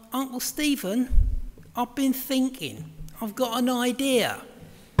 Uncle Stephen, I've been thinking, I've got an idea.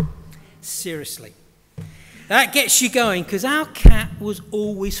 Seriously. That gets you going, because our cat was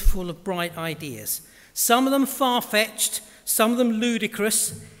always full of bright ideas. Some of them far-fetched, some of them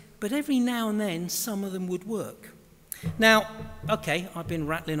ludicrous, but every now and then some of them would work. Now, okay, I've been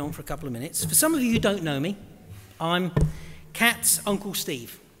rattling on for a couple of minutes. For some of you who don't know me, I'm Cat's Uncle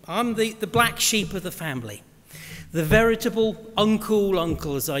Steve. I'm the black sheep of the family. The veritable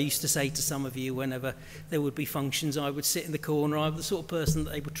uncle, as I used to say to some of you whenever there would be functions. I would sit in the corner. I was the sort of person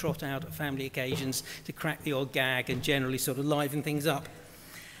that they would trot out at family occasions to crack the odd gag and generally sort of liven things up.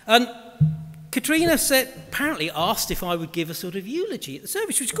 And Catriona apparently asked if I would give a sort of eulogy at the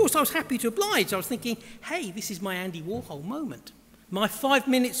service, which of course I was happy to oblige. I was thinking, hey, this is my Andy Warhol moment, my 5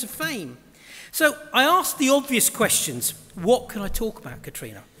 minutes of fame. So I asked the obvious questions. What can I talk about,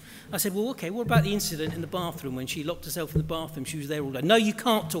 Catriona? I said, well, okay, what about the incident in the bathroom when she locked herself in the bathroom? She was there all day. No, you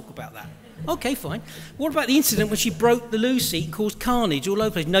can't talk about that. Okay, fine. What about the incident when she broke the loo seat and caused carnage all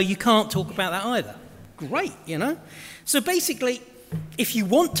over the place? No, you can't talk about that either. Great, you know? So basically, if you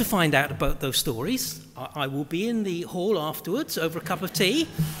want to find out about those stories, I will be in the hall afterwards over a cup of tea.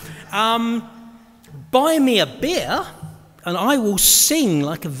 Buy me a beer, and I will sing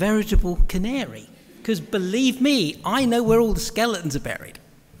like a veritable canary. Because believe me, I know where all the skeletons are buried.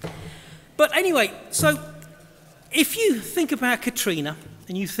 But anyway, so if you think about Catriona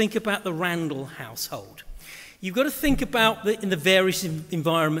and you think about the Randle household, you've got to think about in the various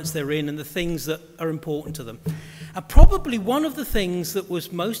environments they're in and the things that are important to them. And probably one of the things that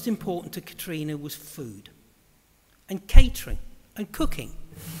was most important to Catriona was food and catering and cooking.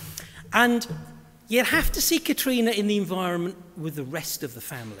 And you'd have to see Catriona in the environment with the rest of the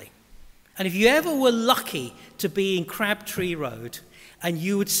family. And if you ever were lucky to be in Crabtree Road, and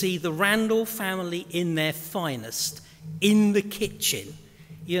you would see the Randle family in their finest, in the kitchen.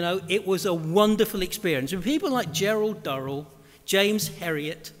 You know, it was a wonderful experience. And people like Gerald Durrell, James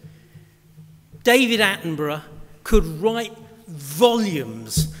Herriot, David Attenborough could write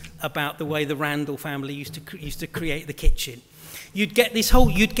volumes about the way the Randle family used to create the kitchen. You'd get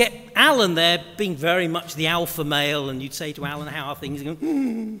Alan there being very much the alpha male, and you'd say to Alan, how are things? He'd go,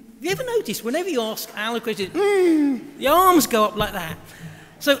 Have you ever noticed, whenever you ask Alan a question, the arms go up like that.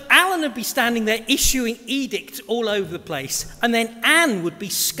 So Alan would be standing there issuing edicts all over the place, and then Anne would be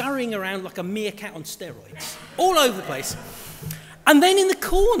scurrying around like a meerkat on steroids, all over the place. And then in the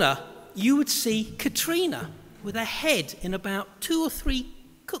corner, you would see Catriona with her head in about 2 or 3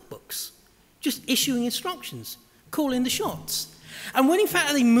 cookbooks, just issuing instructions, calling the shots. And when in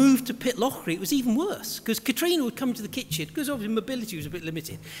fact they moved to Pitlochry, it was even worse, because Catriona would come to the kitchen, because obviously mobility was a bit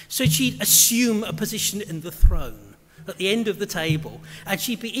limited, so she'd assume a position in the throne at the end of the table, and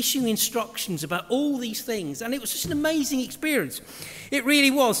she'd be issuing instructions about all these things, and it was just an amazing experience. It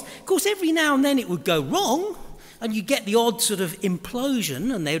really was. Of course, every now and then it would go wrong, and you get the odd sort of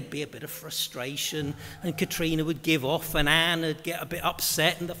implosion, and there would be a bit of frustration, and Catriona would give off, and Anne would get a bit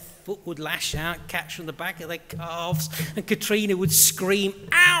upset, and the foot would lash out, catch on the back of their calves, and Catriona would scream,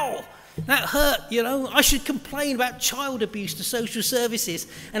 ow, that hurt, you know, I should complain about child abuse to social services.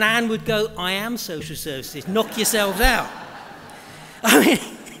 And Anne would go, I am social services, knock yourselves out. I mean,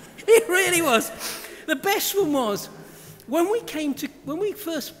 it really was. The best one was, when we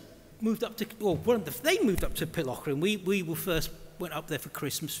first moved up to, well, they moved up to Pitlochry, and we first went up there for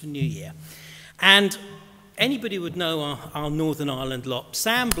Christmas, for New Year. And anybody would know our Northern Ireland lot.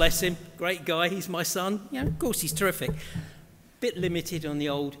 Sam, bless him, great guy, he's my son. Yeah, of course, he's terrific. Bit limited on the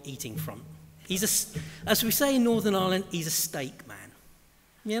old eating front. As we say in Northern Ireland, he's a steak man.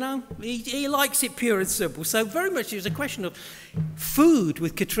 You know, he likes it pure and simple. So very much it was a question of food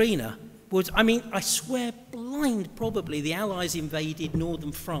with Catriona. I mean, I swear blind probably the Allies invaded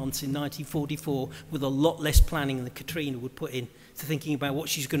northern France in 1944 with a lot less planning than Catriona would put in to thinking about what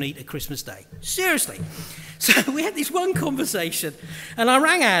she's going to eat at Christmas Day. Seriously. So we had this one conversation, and I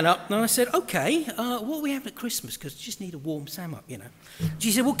rang Anne up, and I said, okay, what are we having at Christmas? Because I just need a warm Sam up, you know.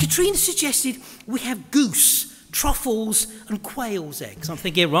 She said, well, Catriona suggested we have goose, truffles, and quail's eggs. I'm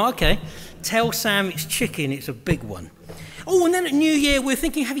thinking, right, okay, tell Sam it's chicken, it's a big one. Oh, and then at New Year, we're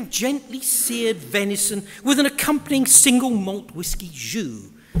thinking of having gently seared venison with an accompanying single malt whiskey jus.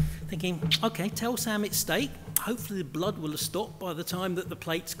 Thinking, okay, tell Sam it's steak. hopefully the blood will have stopped by the time that the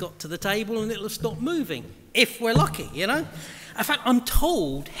plates got to the table and it'll have stopped moving, if we're lucky, you know. In fact, I'm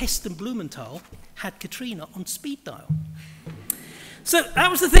told Heston Blumenthal had Catriona on speed dial. So that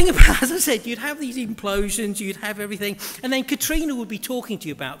was the thing about, as I said, you'd have these implosions, you'd have everything, and then Catriona would be talking to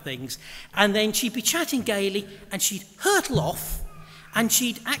you about things, and then she'd be chatting gaily, and she'd hurtle off, and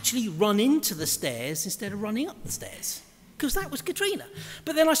she'd actually run into the stairs instead of running up the stairs, because that was Catriona.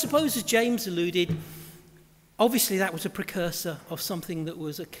 But then I suppose, as James alluded, obviously that was a precursor of something that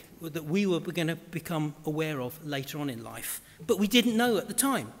we were going to become aware of later on in life, but we didn't know at the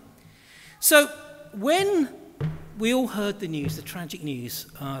time. So when we all heard the news, the tragic news,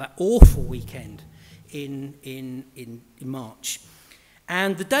 that awful weekend in March.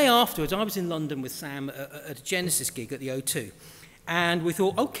 And the day afterwards, I was in London with Sam at a Genesis gig at the O2. And we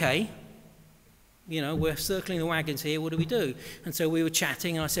thought, okay, you know, we're circling the wagons here, what do we do? And so we were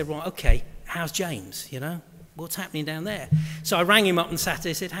chatting, and I said, right, okay, how's James, you know? What's happening down there? So I rang him up on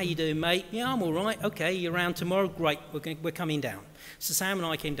Saturday, said, how you doing, mate? Yeah, I'm all right. Okay, you're around tomorrow? Great, we're coming down. So Sam and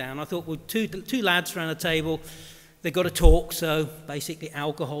I came down. I thought, well, two lads around a table, they've got to talk, so basically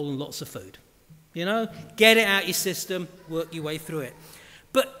alcohol and lots of food. You know, get it out your system, work your way through it.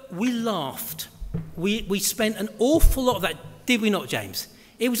 But we laughed. We spent an awful lot of that, did we not, James?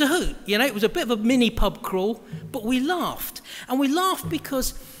 It was a hoot, you know, it was a bit of a mini pub crawl, but we laughed. And we laughed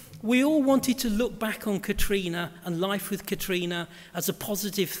because we all wanted to look back on Catriona and life with Catriona as a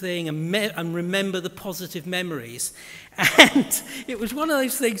positive thing and remember the positive memories. And it was one of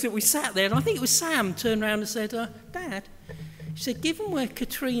those things that we sat there, and I think it was Sam turned around and said, Dad, she said, given where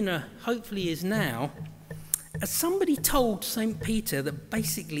Catriona hopefully is now, as somebody told St. Peter that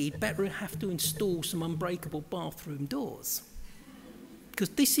basically he'd better have to install some unbreakable bathroom doors. Because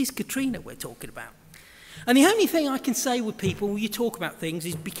this is Catriona we're talking about. And the only thing I can say with people when you talk about things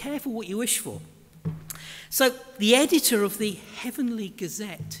is be careful what you wish for. So the editor of the Heavenly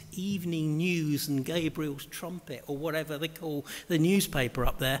Gazette, Evening News and Gabriel's Trumpet, or whatever they call the newspaper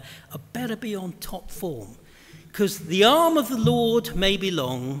up there, had better be on top form. Because the arm of the Lord may be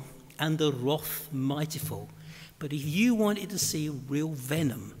long and the wrath mightiful. But if you wanted to see real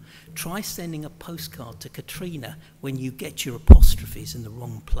venom, try sending a postcard to Catriona when you get your apostrophes in the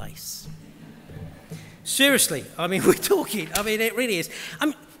wrong place. Seriously, I mean, we're talking, I mean, it really is.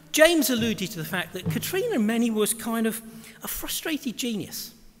 James alluded to the fact that Catriona in many was kind of a frustrated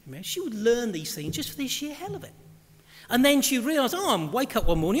genius. I mean, she would learn these things just for the sheer hell of it. And then she realised, wake up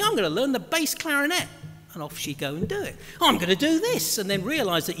one morning, I'm going to learn the bass clarinet. And off she'd go and do it. I'm going to do this. And then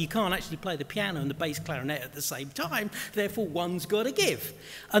realise that you can't actually play the piano and the bass clarinet at the same time, therefore one's got to give.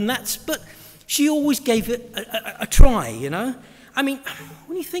 But she always gave it a try, you know. I mean,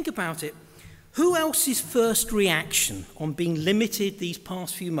 when you think about it, who else's first reaction on being limited these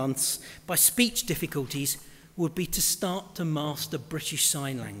past few months by speech difficulties would be to start to master British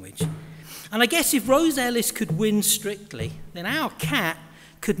Sign Language? And I guess if Rose Ellis could win Strictly, then our cat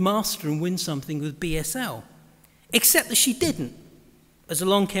could master and win something with BSL. Except that she didn't, as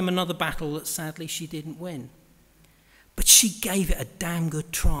along came another battle that sadly she didn't win. But she gave it a damn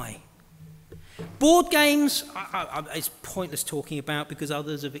good try. Board games, it's pointless talking about because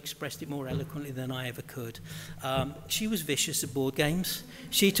others have expressed it more eloquently than I ever could. She was vicious at board games.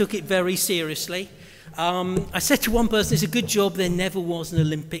 She took it very seriously. I said to one person, it's a good job there never was an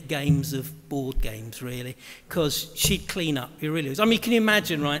Olympic Games of board games, really, because she'd clean up. It really was. I mean, can you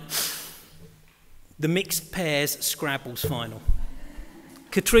imagine, right? The mixed pairs Scrabbles final.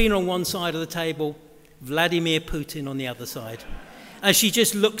 Catriona on one side of the table, Vladimir Putin on the other side. And she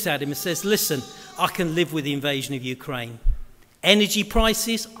just looks at him and says, listen, I can live with the invasion of Ukraine. Energy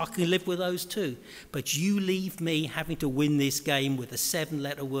prices, I can live with those too. But you leave me having to win this game with a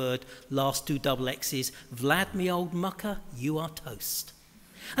 7-letter word, last 2 double X's. Vlad, me old mucker, you are toast.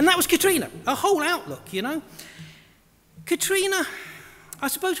 And that was Catriona, her whole outlook, you know. Catriona, I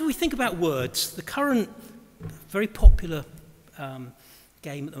suppose when we think about words, the current very popular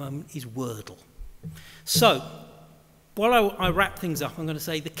game at the moment is Wordle. So, while I wrap things up, I'm going to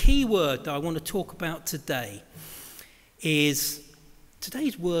say the key word that I want to talk about today is,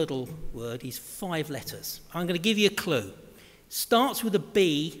 today's Wordle word is 5 letters. I'm going to give you a clue. It starts with a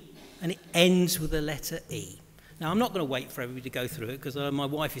B and it ends with the letter E. Now, I'm not going to wait for everybody to go through it because my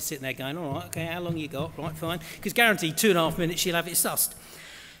wife is sitting there going, all right, okay, how long you got? Right, fine. Because guaranteed 2.5 minutes she'll have it sussed.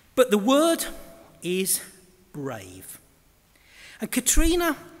 But the word is brave. And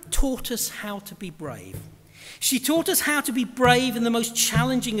Catriona taught us how to be brave. She taught us how to be brave in the most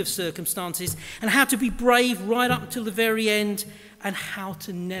challenging of circumstances and how to be brave right up until the very end and how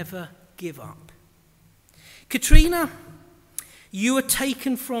to never give up. Catriona, you were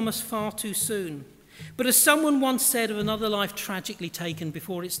taken from us far too soon. But as someone once said of another life tragically taken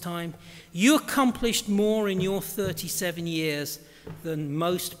before its time, you accomplished more in your 37 years than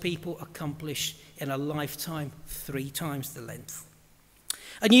most people accomplish in a lifetime 3 times the length.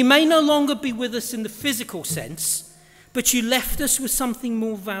 And you may no longer be with us in the physical sense, but you left us with something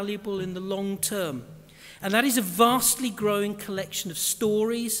more valuable in the long term. And that is a vastly growing collection of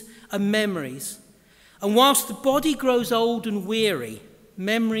stories and memories. And whilst the body grows old and weary,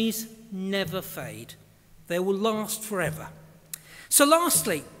 memories never fade. They will last forever. So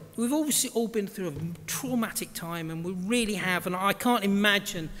lastly, we've obviously all been through a traumatic time, and we really have, and I can't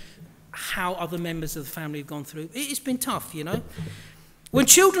imagine how other members of the family have gone through. It's been tough, you know. When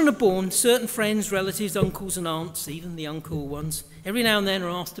children are born, certain friends, relatives, uncles and aunts, even the uncool ones, every now and then are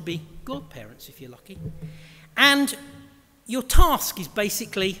asked to be godparents if you're lucky. And your task is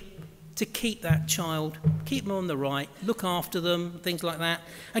basically to keep that child, keep them on the right, look after them, things like that,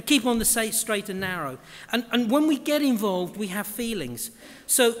 and keep them on the straight and narrow. And when we get involved, we have feelings.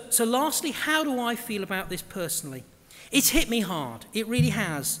 So lastly, how do I feel about this personally? It's hit me hard. It really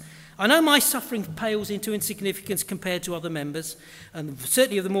has. I know my suffering pales into insignificance compared to other members, and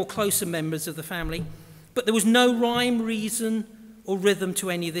certainly of the more closer members of the family, but there was no rhyme, reason, or rhythm to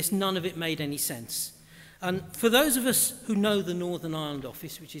any of this. None of it made any sense. And for those of us who know the Northern Ireland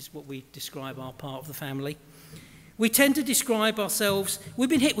office, which is what we describe our part of the family, we tend to describe ourselves, we've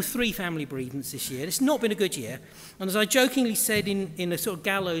been hit with 3 family bereavements this year. It's not been a good year. And as I jokingly said in a sort of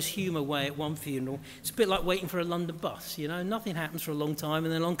gallows humour way at one funeral, it's a bit like waiting for a London bus, you know, nothing happens for a long time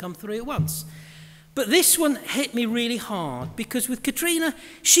and then along come 3 at once. But this one hit me really hard because with Catriona,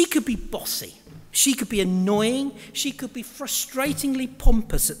 she could be bossy. She could be annoying, she could be frustratingly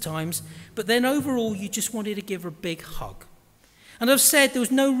pompous at times, but then overall you just wanted to give her a big hug. And I've said there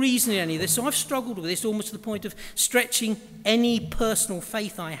was no reason in any of this, so I've struggled with this almost to the point of stretching any personal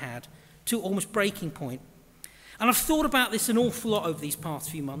faith I had to almost breaking point. And I've thought about this an awful lot over these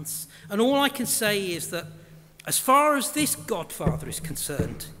past few months, and all I can say is that as far as this godfather is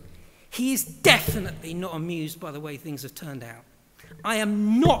concerned, he is definitely not amused by the way things have turned out. I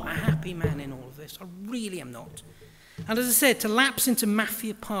am not a happy man in all of this. I really am not. And as I said, to lapse into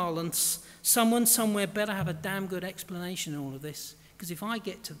mafia parlance, someone somewhere better have a damn good explanation in all of this. Because if I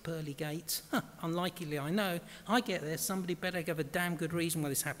get to the pearly gates, unlikely I know, I get there, somebody better give a damn good reason why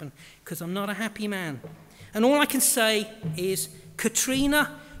this happened, because I'm not a happy man. And all I can say is,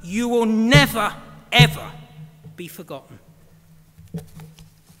 Catriona, you will never, ever be forgotten.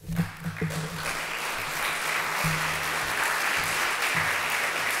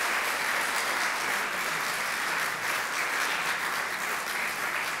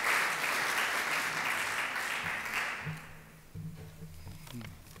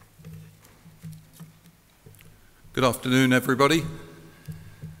 Good afternoon, everybody.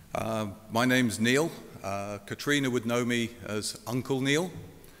 My name's Neil. Catriona would know me as Uncle Neil.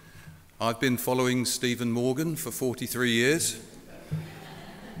 I've been following Stephen Morgan for 43 years,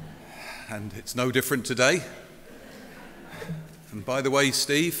 and it's no different today. And by the way,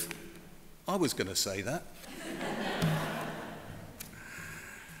 Steve, I was going to say that.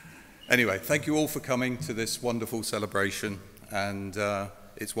 Anyway, thank you all for coming to this wonderful celebration, and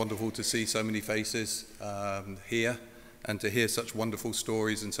it's wonderful to see so many faces here and to hear such wonderful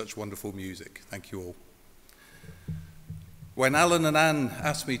stories and such wonderful music. Thank you all. When Alan and Anne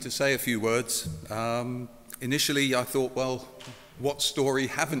asked me to say a few words, initially I thought, well, what story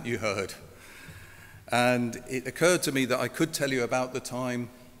haven't you heard? And it occurred to me that I could tell you about the time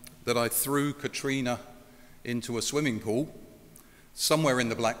that I threw Catriona into a swimming pool somewhere in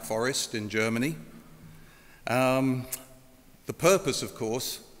the Black Forest in Germany. The purpose, of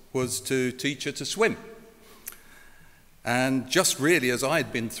course, was to teach her to swim. And just really as I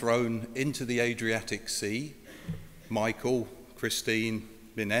had been thrown into the Adriatic Sea, Michael, Christine,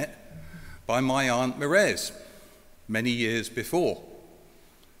 Minette, by my Aunt Mires, many years before.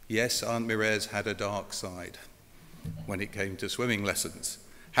 Yes, Aunt Mires had a dark side when it came to swimming lessons.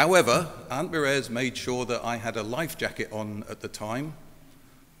 However, Aunt Mires made sure that I had a life jacket on at the time,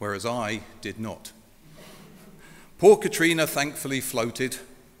 whereas I did not. Poor Catriona thankfully floated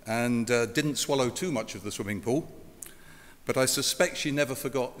and didn't swallow too much of the swimming pool, but I suspect she never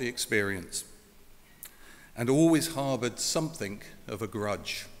forgot the experience and always harboured something of a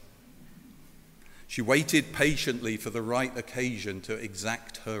grudge. She waited patiently for the right occasion to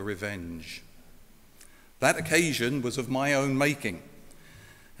exact her revenge. That occasion was of my own making,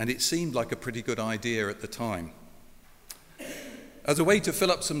 and it seemed like a pretty good idea at the time. As a way to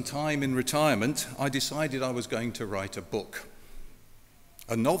fill up some time in retirement, I decided I was going to write a book.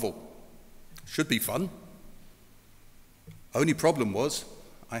 A novel. Should be fun. Only problem was,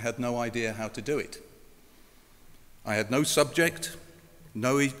 I had no idea how to do it. I had no subject,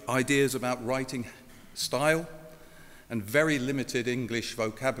 no ideas about writing style, and very limited English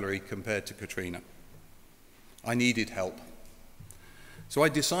vocabulary compared to Catriona. I needed help. So I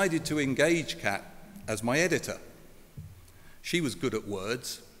decided to engage Cat as my editor. She was good at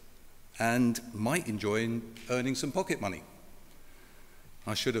words and might enjoy earning some pocket money.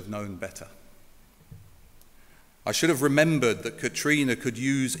 I should have known better. I should have remembered that Catriona could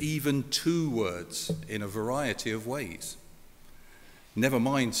use even 2 words in a variety of ways. Never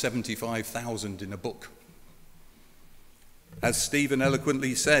mind 75,000 in a book. As Stephen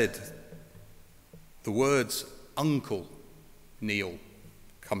eloquently said, the words Uncle Neil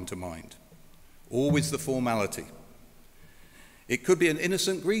come to mind. Always the formality. It could be an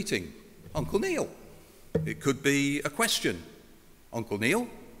innocent greeting, Uncle Neil. It could be a question, Uncle Neil.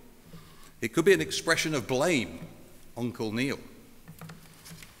 It could be an expression of blame, Uncle Neil.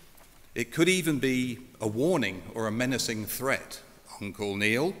 It could even be a warning or a menacing threat, Uncle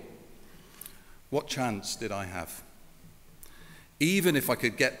Neil. What chance did I have? Even if I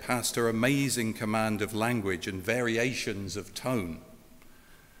could get past her amazing command of language and variations of tone,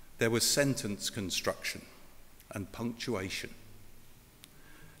 there was sentence construction and punctuation.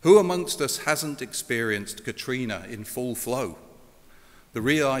 Who amongst us hasn't experienced Catriona in full flow? The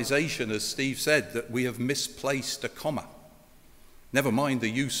realization, as Steve said, that we have misplaced a comma. Never mind the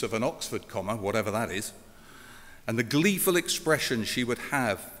use of an Oxford comma, whatever that is, and the gleeful expression she would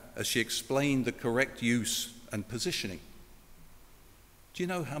have as she explained the correct use and positioning. Do you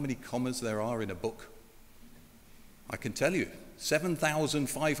know how many commas there are in a book? I can tell you,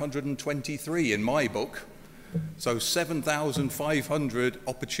 7,523 in my book, so 7,500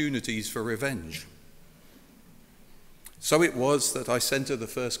 opportunities for revenge. So it was that I sent her the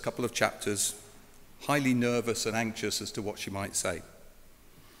first couple of chapters, highly nervous and anxious as to what she might say.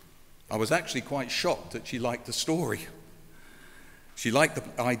 I was actually quite shocked that she liked the story. She liked the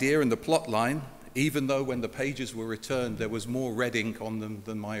idea and the plot line, even though when the pages were returned there was more red ink on them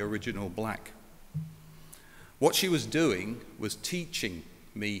than my original black. What she was doing was teaching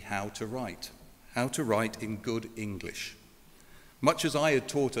me how to write in good English, much as I had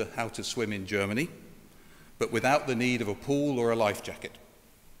taught her how to swim in Germany, but without the need of a pool or a life jacket.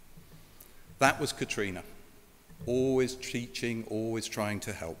 That was Catriona, always teaching, always trying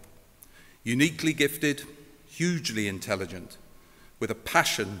to help. Uniquely gifted, hugely intelligent, with a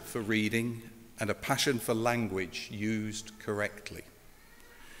passion for reading and a passion for language used correctly.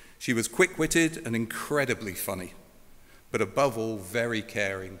 She was quick-witted and incredibly funny, but above all, very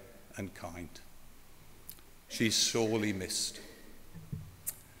caring and kind. She's sorely missed.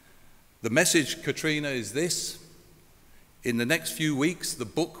 The message, Catriona, is this. In the next few weeks, the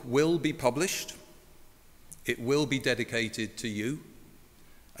book will be published. It will be dedicated to you,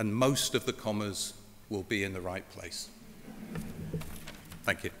 and most of the commas will be in the right place.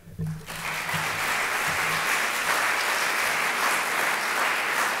 Thank you.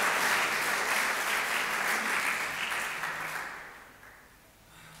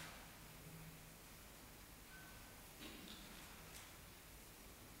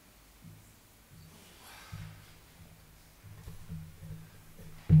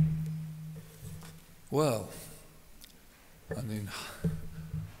 Well, I mean,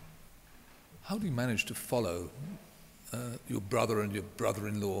 how do you manage to follow your brother and your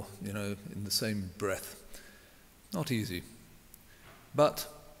brother-in-law, you know, in the same breath? Not easy. But,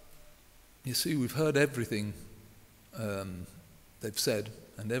 you see, we've heard everything they've said,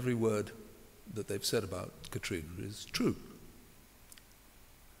 and every word that they've said about Catriona is true.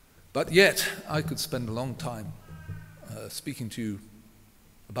 But yet, I could spend a long time speaking to you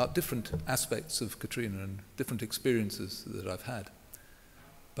about different aspects of Catriona and different experiences that I've had.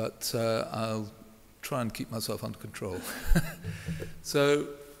 But I'll try and keep myself under control. So,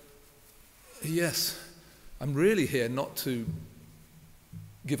 yes, I'm really here not to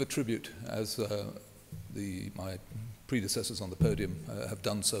give a tribute, as my predecessors on the podium have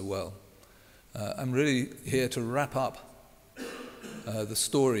done so well. I'm really here to wrap up the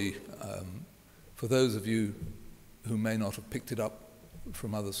story for those of you who may not have picked it up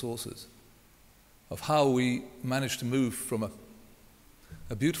from other sources, of how we managed to move from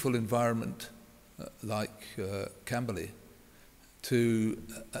a beautiful environment like Camberley to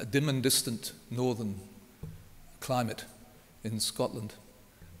a dim and distant northern climate in Scotland.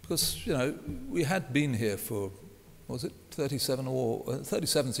 Because, you know, we had been here for, was it 37 or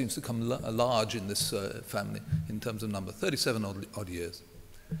 37 seems to come large in this family in terms of number, 37 odd years.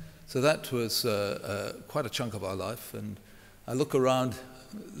 So that was quite a chunk of our life, and I look around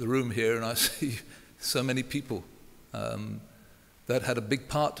the room here and I see so many people that had a big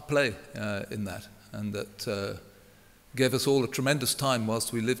part to play in that, and that gave us all a tremendous time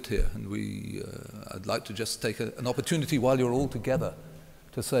whilst we lived here. And I'd like to just take an opportunity while you're all together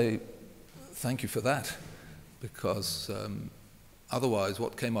to say thank you for that, because otherwise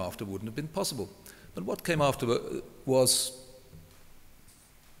what came after wouldn't have been possible. But what came after was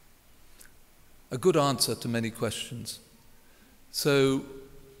a good answer to many questions. So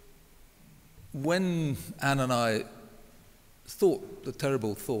when Anne and I thought the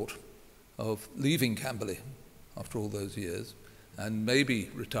terrible thought of leaving Camberley after all those years and maybe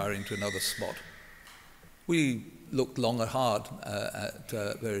retiring to another spot, we looked long and hard at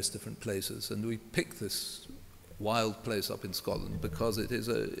various different places, and we picked this wild place up in Scotland because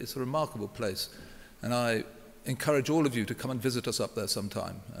it's a remarkable place. And I encourage all of you to come and visit us up there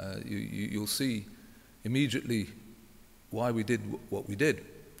sometime. You'll see immediately why we did what we did.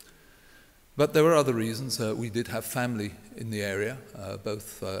 But there were other reasons. We did have family in the area,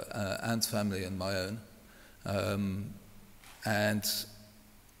 both Anne's family and my own. And,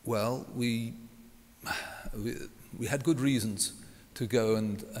 well, we had good reasons to go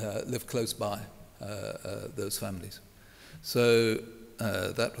and live close by those families. So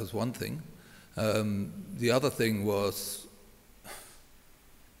that was one thing. The other thing was,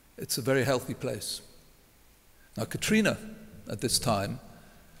 it's a very healthy place. Now, Catriona, at this time,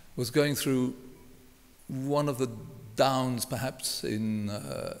 was going through one of the downs, perhaps, in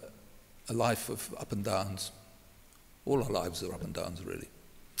a life of up and downs. All our lives are up and downs, really.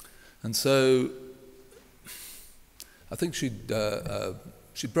 And so I think she'd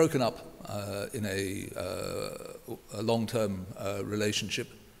broken up in a long-term relationship.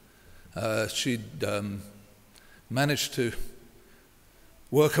 She'd managed to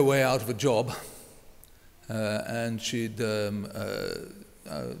work her way out of a job, and she'd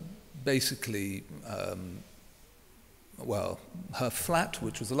basically, well, her flat,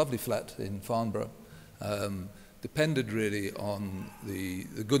 which was a lovely flat in Farnborough, depended really on the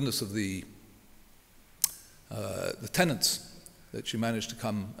goodness of the tenants that she managed to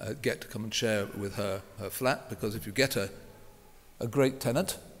get to come and share with her flat, because if you get a great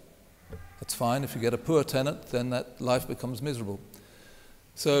tenant, that's fine. If you get a poor tenant, then that life becomes miserable.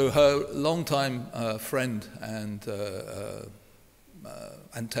 So her longtime friend and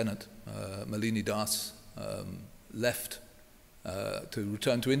tenant, Malini Das, left to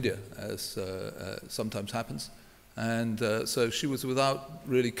return to India, as sometimes happens. And so she was without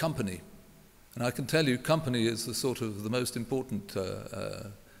really company. And I can tell you, company is the most important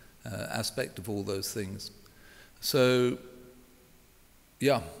aspect of all those things. So,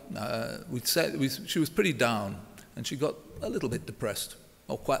 yeah, she was pretty down, and she got a little bit depressed,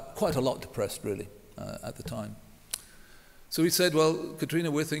 or quite a lot depressed, really, at the time. So we said, well,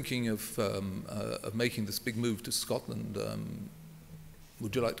 Catriona, we're thinking of making this big move to Scotland.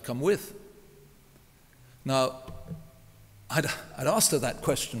 Would you like to come with? Now, I'd asked her that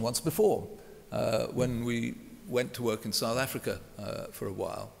question once before, when we went to work in South Africa for a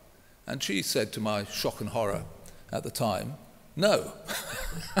while. And she said, to my shock and horror at the time, no,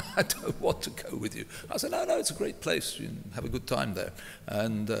 I don't want to go with you. I said, no, it's a great place. You can have a good time there,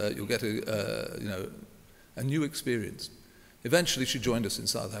 and you'll get a new experience. Eventually, she joined us in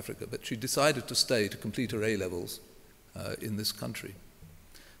South Africa, but she decided to stay to complete her A-levels in this country.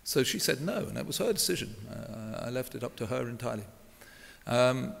 So she said no, and it was her decision. I left it up to her entirely.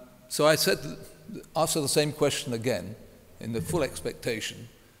 So I said, asked her the same question again, in the full expectation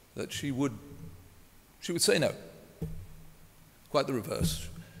that she would say no. Quite the reverse.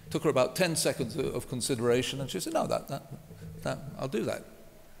 Took her about 10 seconds of consideration, and she said, no, I'll do that.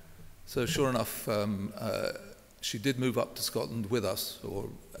 So sure enough, she did move up to Scotland with us, or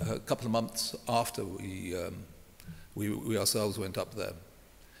a couple of months after we ourselves went up there.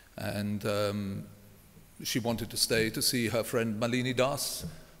 And she wanted to stay to see her friend Malini Das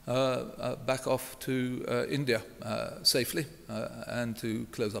back off to India safely, and to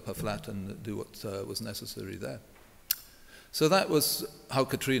close up her flat and do what was necessary there. So that was how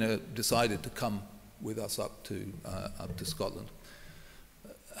Catriona decided to come with us up to Scotland.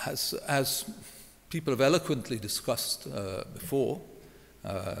 As people have eloquently discussed before,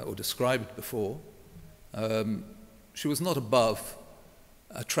 or described before, she was not above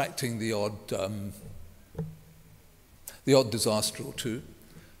attracting the odd disaster or two.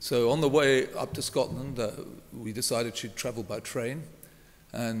 So on the way up to Scotland, we decided she'd travel by train,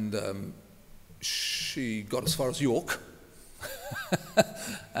 and she got as far as York,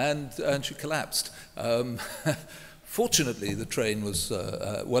 and she collapsed. Fortunately, the train was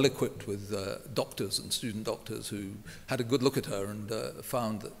well equipped with doctors and student doctors who had a good look at her and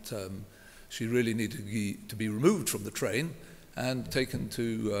found that she really needed to be removed from the train and taken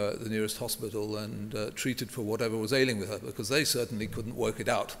to the nearest hospital and treated for whatever was ailing with her, because they certainly couldn't work it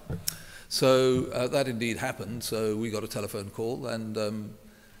out. So that indeed happened. So we got a telephone call, and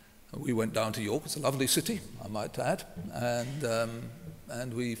we went down to York. It's a lovely city, I might add,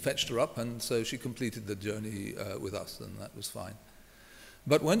 and we fetched her up, and so she completed the journey with us, and that was fine.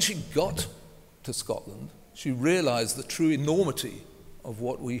 But when she got to Scotland, she realized the true enormity of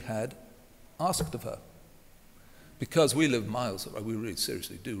what we had asked of her. Because we live miles, we really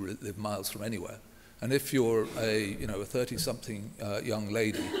seriously do live miles from anywhere. And if you're a 30-something young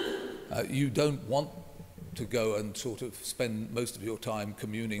lady, you don't want to go and sort of spend most of your time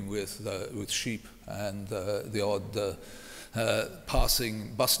communing with sheep and the odd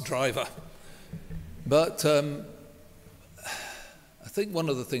passing bus driver. But I think one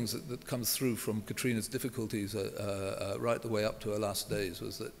of the things that comes through from Catriona's difficulties right the way up to her last days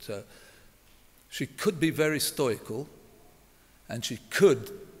was that she could be very stoical, and she could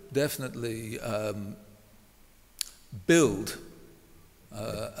definitely build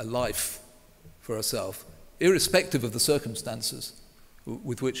a life for herself, irrespective of the circumstances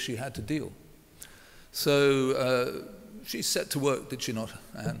with which she had to deal. So she set to work, did she not,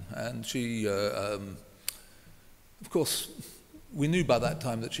 Anne? And she, of course, we knew by that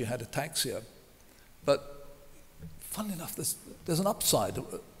time that she had ataxia, but funnily enough, there's an upside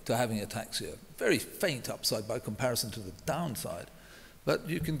to having ataxia, very faint upside by comparison to the downside, but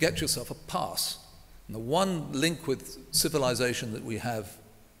you can get yourself a pass. And the one link with civilization that we have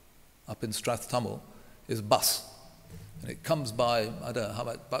up in Strathtummel is a bus, and it comes by, I don't know how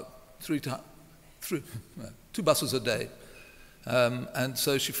about 2 buses a day, and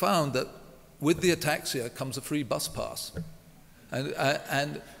so she found that with the ataxia comes a free bus pass.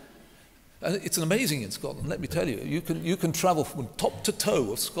 And it's amazing in Scotland, let me tell you. You can travel from top to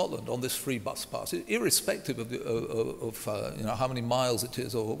toe of Scotland on this free bus pass, irrespective of how many miles it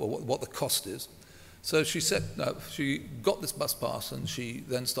is or what the cost is. So she got this bus pass, and she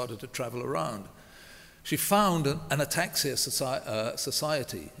then started to travel around. She found an ataxia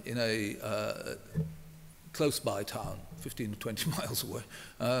society in a close by town, 15 to 20 miles away.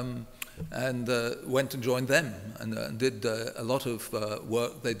 And went and joined them, and did a lot of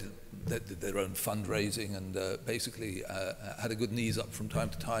work. They did their own fundraising, and basically had a good knees up from time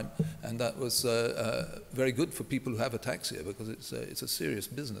to time, and that was very good for people who have ataxia, because it's a serious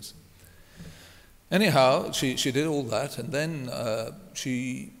business. Anyhow, she did all that, and then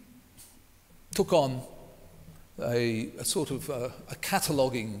she took on a sort of a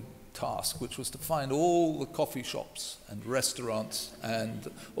cataloguing task, which was to find all the coffee shops and restaurants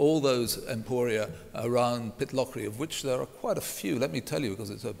and all those emporia around Pitlochry, of which there are quite a few, let me tell you, because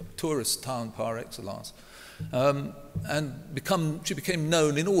it's a tourist town par excellence. And she became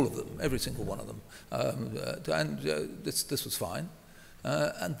known in all of them, every single one of them. This was fine.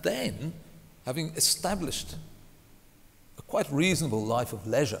 And then, having established a quite reasonable life of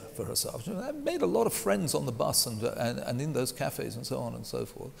leisure for herself, she made a lot of friends on the bus and in those cafes and so on and so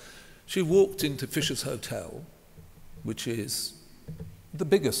forth. She walked into Fisher's Hotel, which is the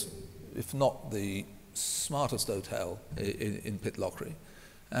biggest, if not the smartest hotel in Pitlochry,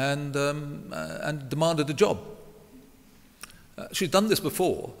 and demanded a job. She'd done this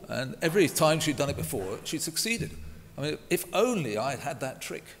before, and every time she'd done it before, she'd succeeded. I mean, if only I'd had that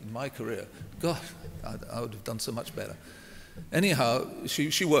trick in my career, God, I would have done so much better. Anyhow,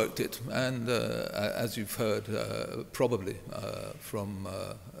 she worked it, and as you've heard probably from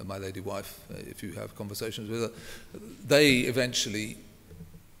my lady wife, if you have conversations with her, they eventually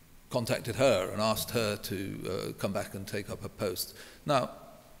contacted her and asked her to come back and take up her post. Now,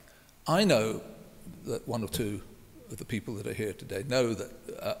 I know that one or two of the people that are here today know that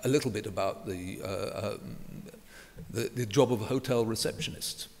a little bit about the job of a hotel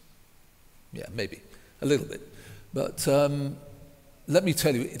receptionist. Yeah, maybe, a little bit. But let me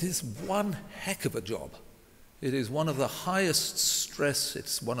tell you, it is one heck of a job. It is one of the highest stress,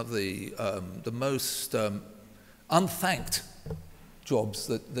 it's one of the most unthanked jobs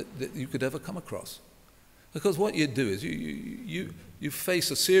that you could ever come across. Because what you do is you face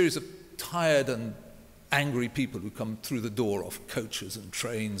a series of tired and angry people who come through the door off coaches and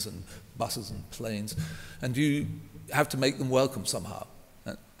trains and buses and planes, and you have to make them welcome somehow.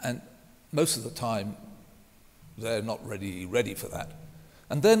 And most of the time, they're not ready for that.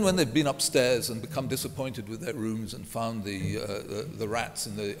 And then when they've been upstairs and become disappointed with their rooms and found the rats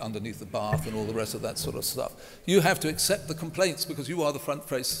underneath the bath and all the rest of that sort of stuff, you have to accept the complaints because you are the front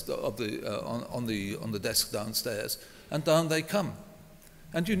face of on the desk downstairs, and down they come.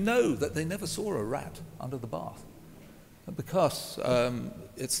 And you know that they never saw a rat under the bath. Because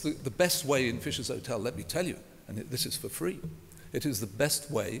it's the best way in Fisher's Hotel, let me tell you, and this is for free. It is the best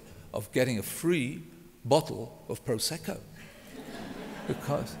way of getting a free bottle of Prosecco,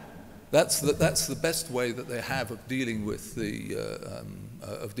 because that's the best way that they have of dealing with the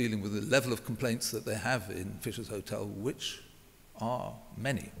level of complaints that they have in Fisher's Hotel, which are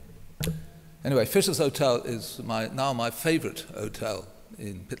many. Anyway, Fisher's Hotel is now my favourite hotel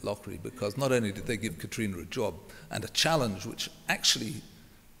in Pitlochry, because not only did they give Catriona a job and a challenge which actually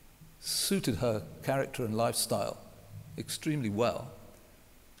suited her character and lifestyle extremely well,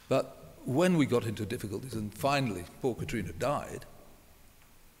 but when we got into difficulties and finally poor Catriona died,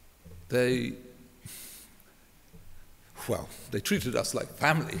 they treated us like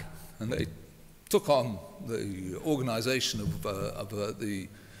family, and they took on the organisation of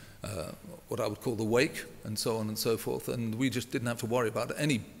what I would call the wake, and so on and so forth, and we just didn't have to worry about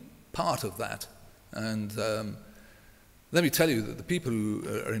any part of that. And let me tell you that the people who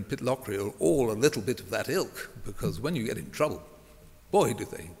are in Pitlochry are all a little bit of that ilk, because when you get in trouble, boy, do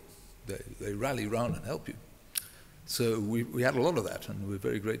they rally round and help you. So we had a lot of that, and we're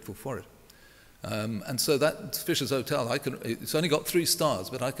very grateful for it. And so that Fisher's Hotel, it's only got 3 stars,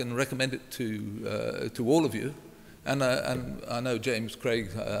 but I can recommend it to all of you. And I know James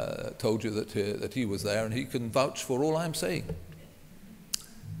Craig told you that he was there, and he can vouch for all I'm saying.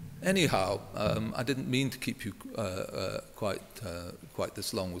 Anyhow, I didn't mean to keep you quite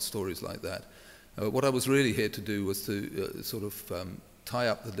this long with stories like that. What I was really here to do was to sort of tie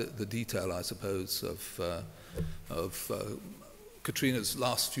up the detail, I suppose, of Catriona's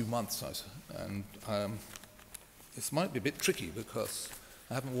last few months. And this might be a bit tricky because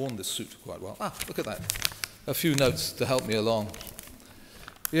I haven't worn this suit quite well. Ah, look at that. A few notes to help me along.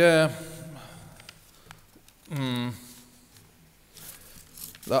 Yeah.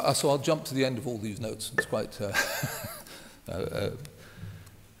 So I'll jump to the end of all these notes. It's quite the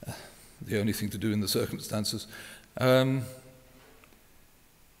only thing to do in the circumstances.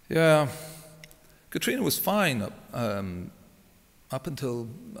 Yeah. Catriona was fine up until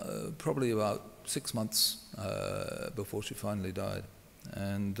probably about 6 months before she finally died.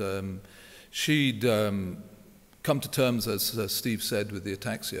 And she'd come to terms, as Steve said, with the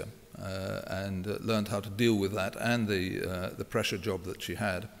ataxia and learned how to deal with that and the pressure job that she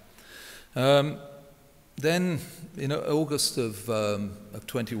had. Then, in August of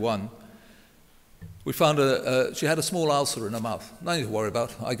 21, we found she had a small ulcer in her mouth. Nothing to worry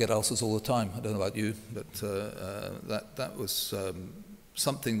about. I get ulcers all the time. I don't know about you, but that was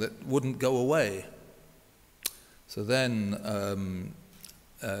something that wouldn't go away. So then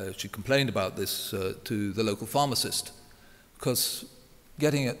she complained about this to the local pharmacist, because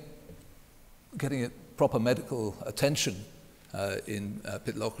getting it proper medical attention in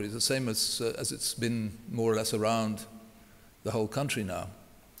Pitlochry is the same as it's been more or less around the whole country now.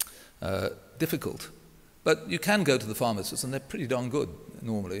 Difficult. But you can go to the pharmacist, and they're pretty darn good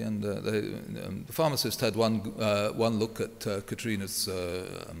normally. And the pharmacist had one look at Catriona's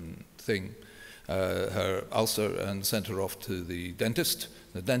thing, her ulcer, and sent her off to the dentist.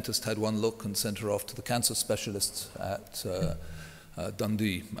 The dentist had one look and sent her off to the cancer specialist at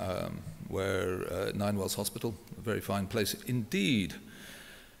Dundee, where Ninewells Hospital, a very fine place indeed.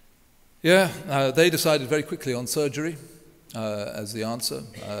 Yeah, they decided very quickly on surgery as the answer.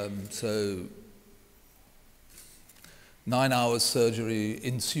 So 9 hours surgery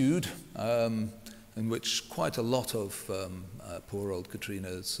ensued, in which quite a lot of poor old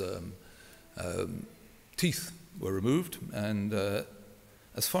Catriona's teeth were removed, and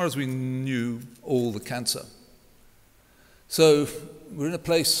as far as we knew, all the cancer. So we're in a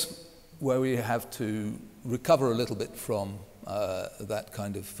place where we have to recover a little bit from that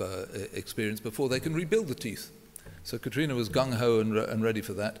kind of experience before they can rebuild the teeth. So Catriona was gung-ho and ready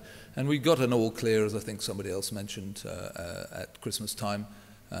for that. And we got an all clear, as I think somebody else mentioned at Christmas time,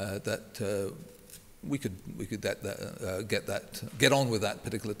 that we could get on with that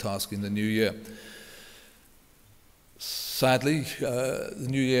particular task in the new year. Sadly, the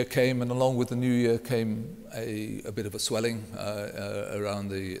new year came, and along with the new year came a bit of a swelling around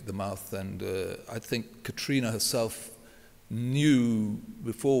the mouth, and I think Catriona herself knew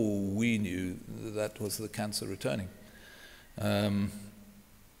before we knew that was the cancer returning. The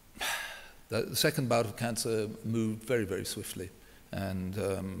second bout of cancer moved very, very swiftly, and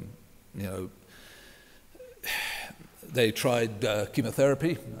they tried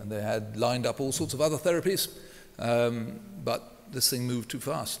chemotherapy, and they had lined up all sorts of other therapies. But this thing moved too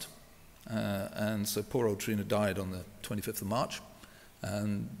fast. And so poor old Trina died on the 25th of March.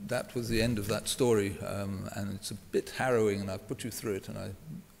 And that was the end of that story. And it's a bit harrowing, and I've put you through it, and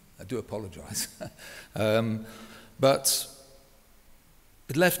I do apologize. But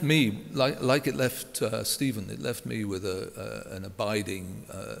it left me, like it left Stephen, it left me with an abiding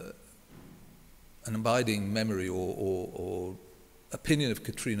memory or opinion of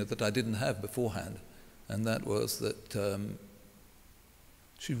Catriona that I didn't have beforehand, and that was that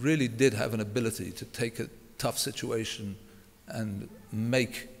she really did have an ability to take a tough situation and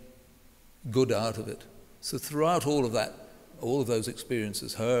make good out of it. So throughout all of that, all of those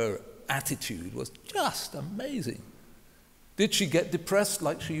experiences, her attitude was just amazing. Did she get depressed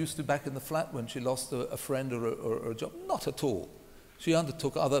like she used to back in the flat when she lost a friend or a job? Not at all. She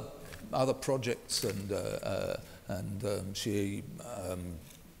undertook other projects, and she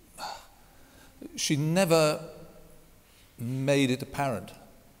never made it apparent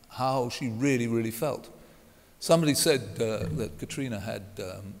how she really, really felt. Somebody said that Catriona had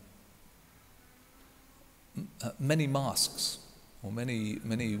many masks, or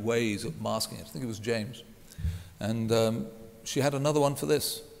many ways of masking it. I think it was James. And she had another one for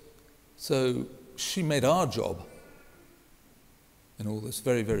this. So she made our job in all this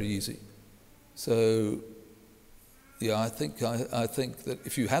very, very easy. So, yeah, I think that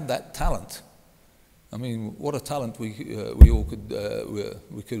if you had that talent, I mean, what a talent we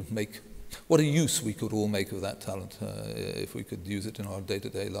could make. What a use we could all make of that talent if we could use it in our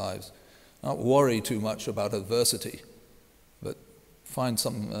day-to-day lives. Not worry too much about adversity, but find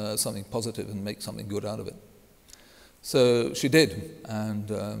something positive and make something good out of it. So she did, and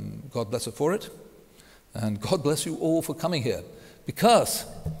God bless her for it, and God bless you all for coming here, because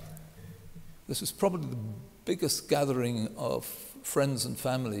this is probably the biggest gathering of friends and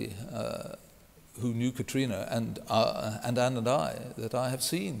family who knew Catriona and Anne and I that I have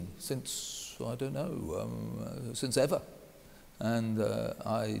seen since, I don't know, since ever. And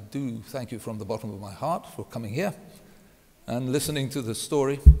I do thank you from the bottom of my heart for coming here and listening to the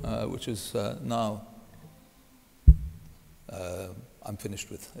story, which is now I'm finished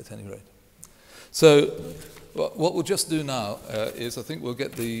with, at any rate. So what we'll just do now is I think we'll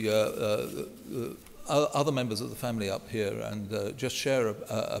get the other members of the family up here and just share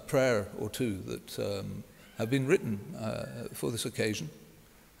a prayer or two that have been written for this occasion,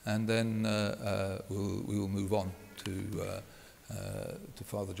 and then we will move on to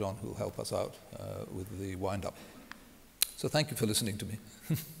Father John, who will help us out with the wind-up. So thank you for listening to me.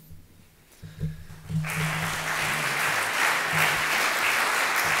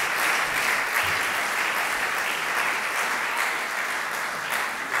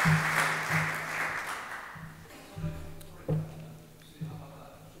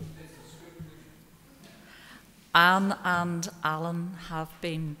 Anne and Alan have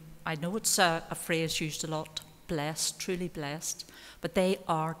been, I know it's a phrase used a lot, blessed, truly blessed, but they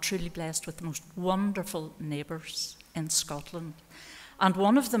are truly blessed with the most wonderful neighbours in Scotland. And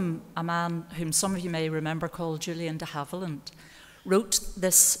one of them, a man whom some of you may remember called Julian de Havilland, wrote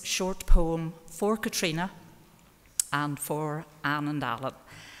this short poem for Catriona and for Anne and Alan.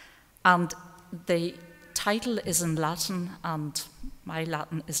 And the title is in Latin, and my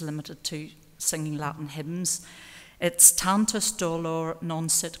Latin is limited to singing Latin hymns. It's Tantus dolor non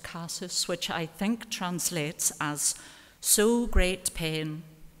sit casus, which I think translates as so great pain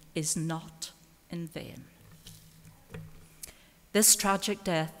is not in vain. This tragic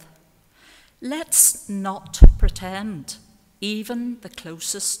death, let's not pretend even the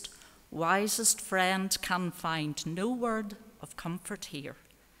closest, wisest friend can find no word of comfort here.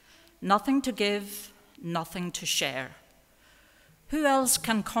 Nothing to give, nothing to share. Who else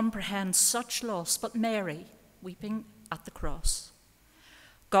can comprehend such loss but Mary, weeping at the cross?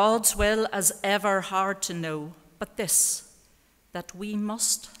 God's will as ever hard to know, but this, that we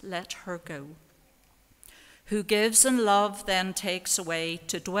must let her go. Who gives in love then takes away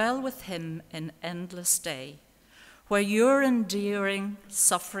to dwell with him in endless day, where your endearing,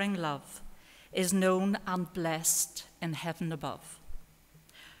 suffering love is known and blessed in heaven above.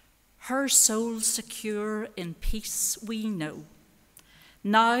 Her soul secure in peace we know.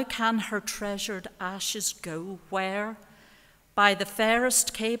 Now can her treasured ashes go where, by the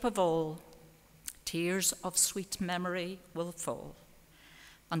fairest cape of all, tears of sweet memory will fall,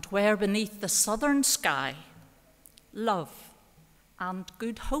 and where beneath the southern sky, love and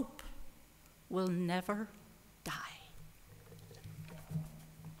good hope will never die.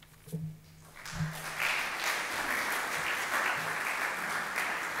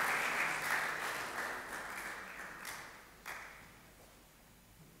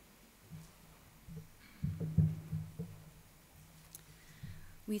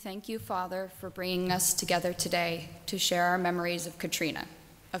 We thank you, Father, for bringing us together today to share our memories of Catriona,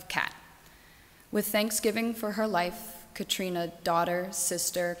 of Cat. With thanksgiving for her life, Catriona, daughter,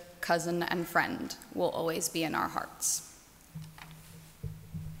 sister, cousin, and friend, will always be in our hearts.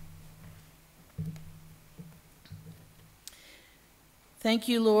 Thank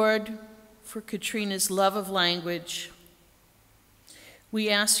you, Lord, for Catriona's love of language. We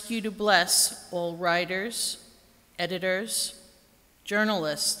ask you to bless all writers, editors,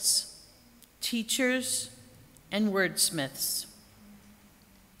 journalists, teachers, and wordsmiths.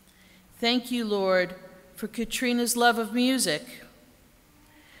 Thank you, Lord, for Catriona's love of music.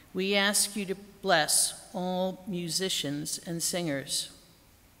 We ask you to bless all musicians and singers.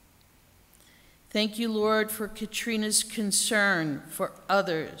 Thank you, Lord, for Catriona's concern for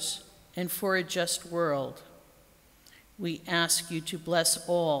others and for a just world. We ask you to bless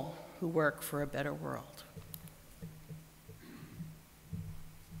all who work for a better world.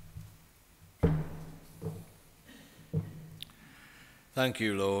 Thank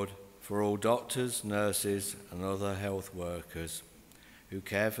you, Lord, for all doctors, nurses, and other health workers who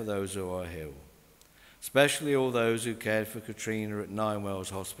care for those who are ill, especially all those who cared for Catriona at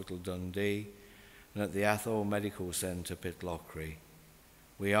Ninewells Hospital, Dundee, and at the Athol Medical Centre, Pitlochry.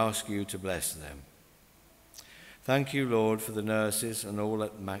 We ask you to bless them. Thank you, Lord, for the nurses and all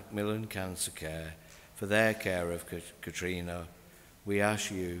at Macmillan Cancer Care for their care of Catriona. We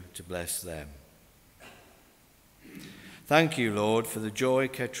ask you to bless them. Thank you, Lord, for the joy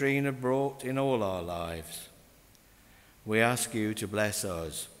Catriona brought in all our lives. We ask you to bless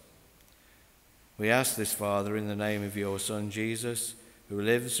us. We ask this, Father, in the name of your Son, Jesus, who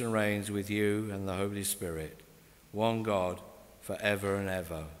lives and reigns with you and the Holy Spirit, one God, for ever and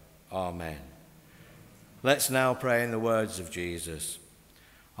ever. Amen. Let's now pray in the words of Jesus.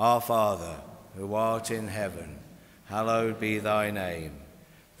 Our Father, who art in heaven, hallowed be thy name.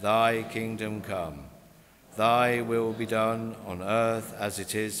 Thy kingdom come. Thy will be done on earth as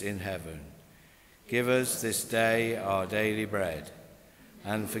it is in heaven. Give us this day our daily bread,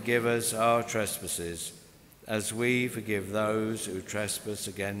 and forgive us our trespasses, as we forgive those who trespass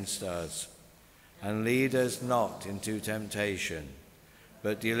against us. And lead us not into temptation,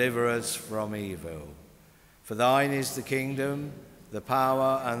 but deliver us from evil. For thine is the kingdom, the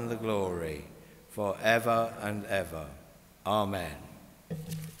power, and the glory, for ever and ever. Amen.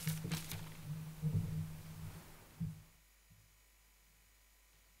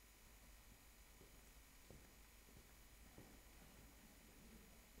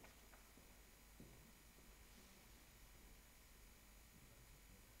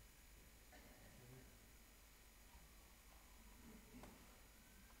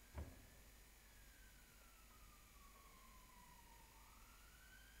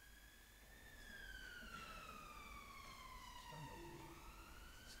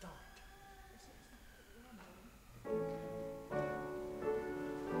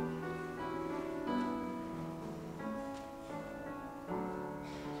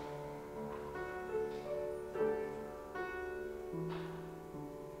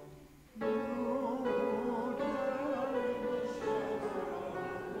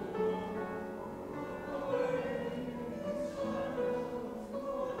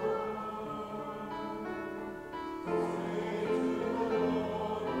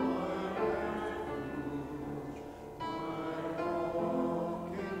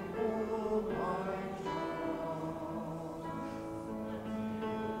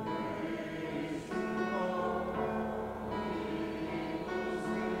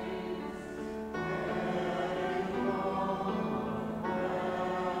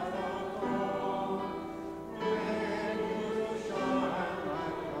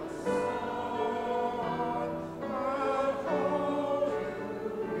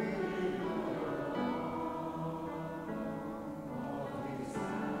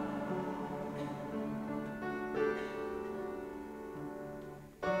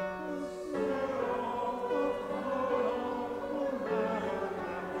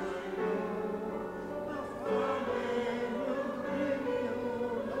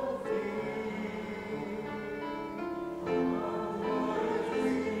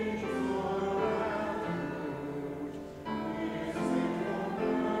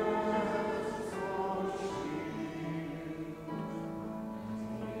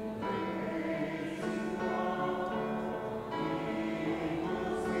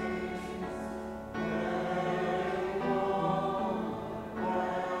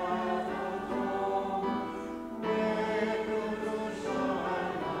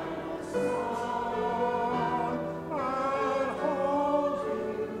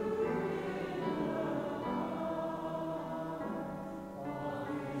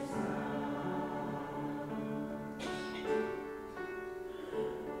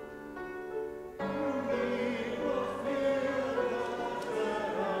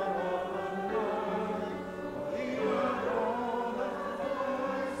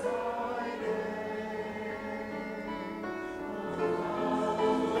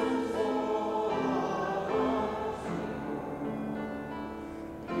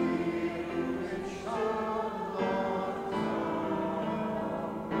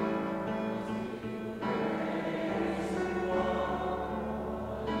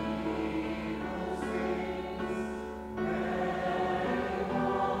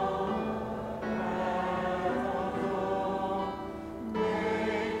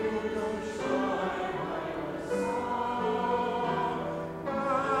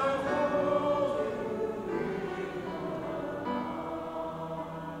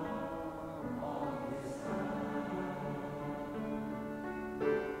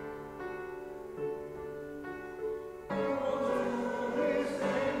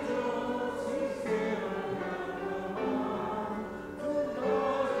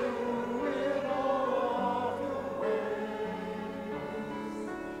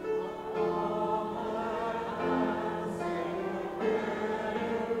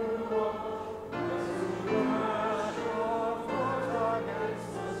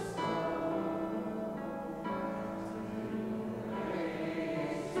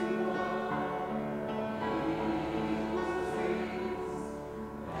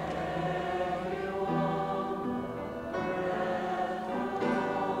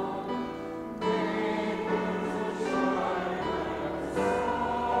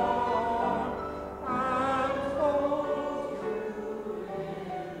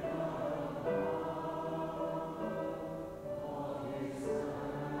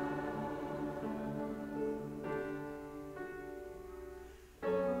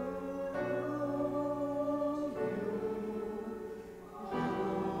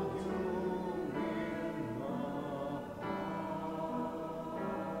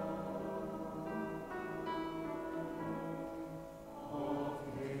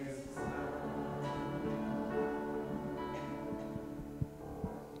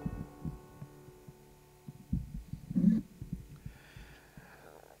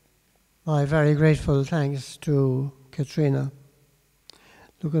 My very grateful thanks to Catriona.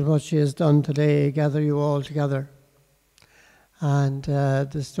 Look at what she has done today, gather you all together. And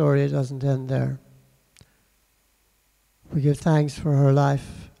the story doesn't end there. We give thanks for her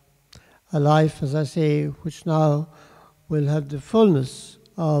life, a life, as I say, which now will have the fullness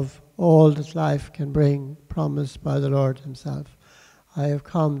of all that life can bring, promised by the Lord himself. I have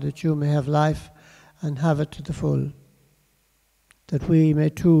come that you may have life and have it to the full, that we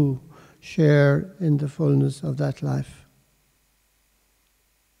may too share in the fullness of that life.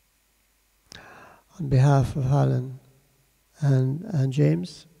 On behalf of Helen and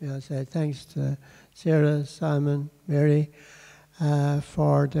James, may I say thanks to Sarah, Simon, Mary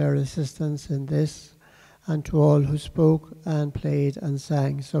for their assistance in this, and to all who spoke and played and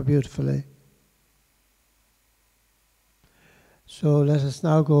sang so beautifully. So let us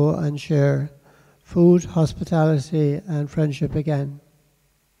now go and share food, hospitality, and friendship again.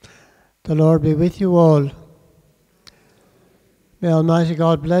 The Lord be with you all. May Almighty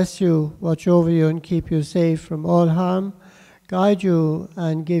God bless you, watch over you, and keep you safe from all harm, guide you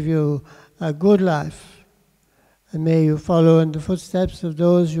and give you a good life. And may you follow in the footsteps of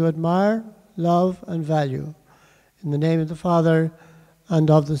those you admire, love, and value. In the name of the Father, and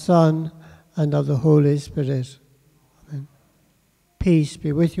of the Son, and of the Holy Spirit. Amen. Peace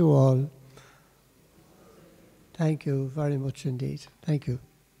be with you all. Thank you very much indeed. Thank you.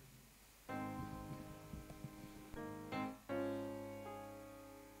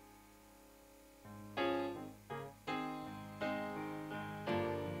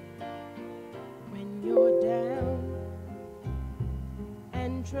 When you're down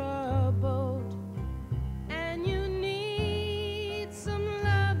and troubled,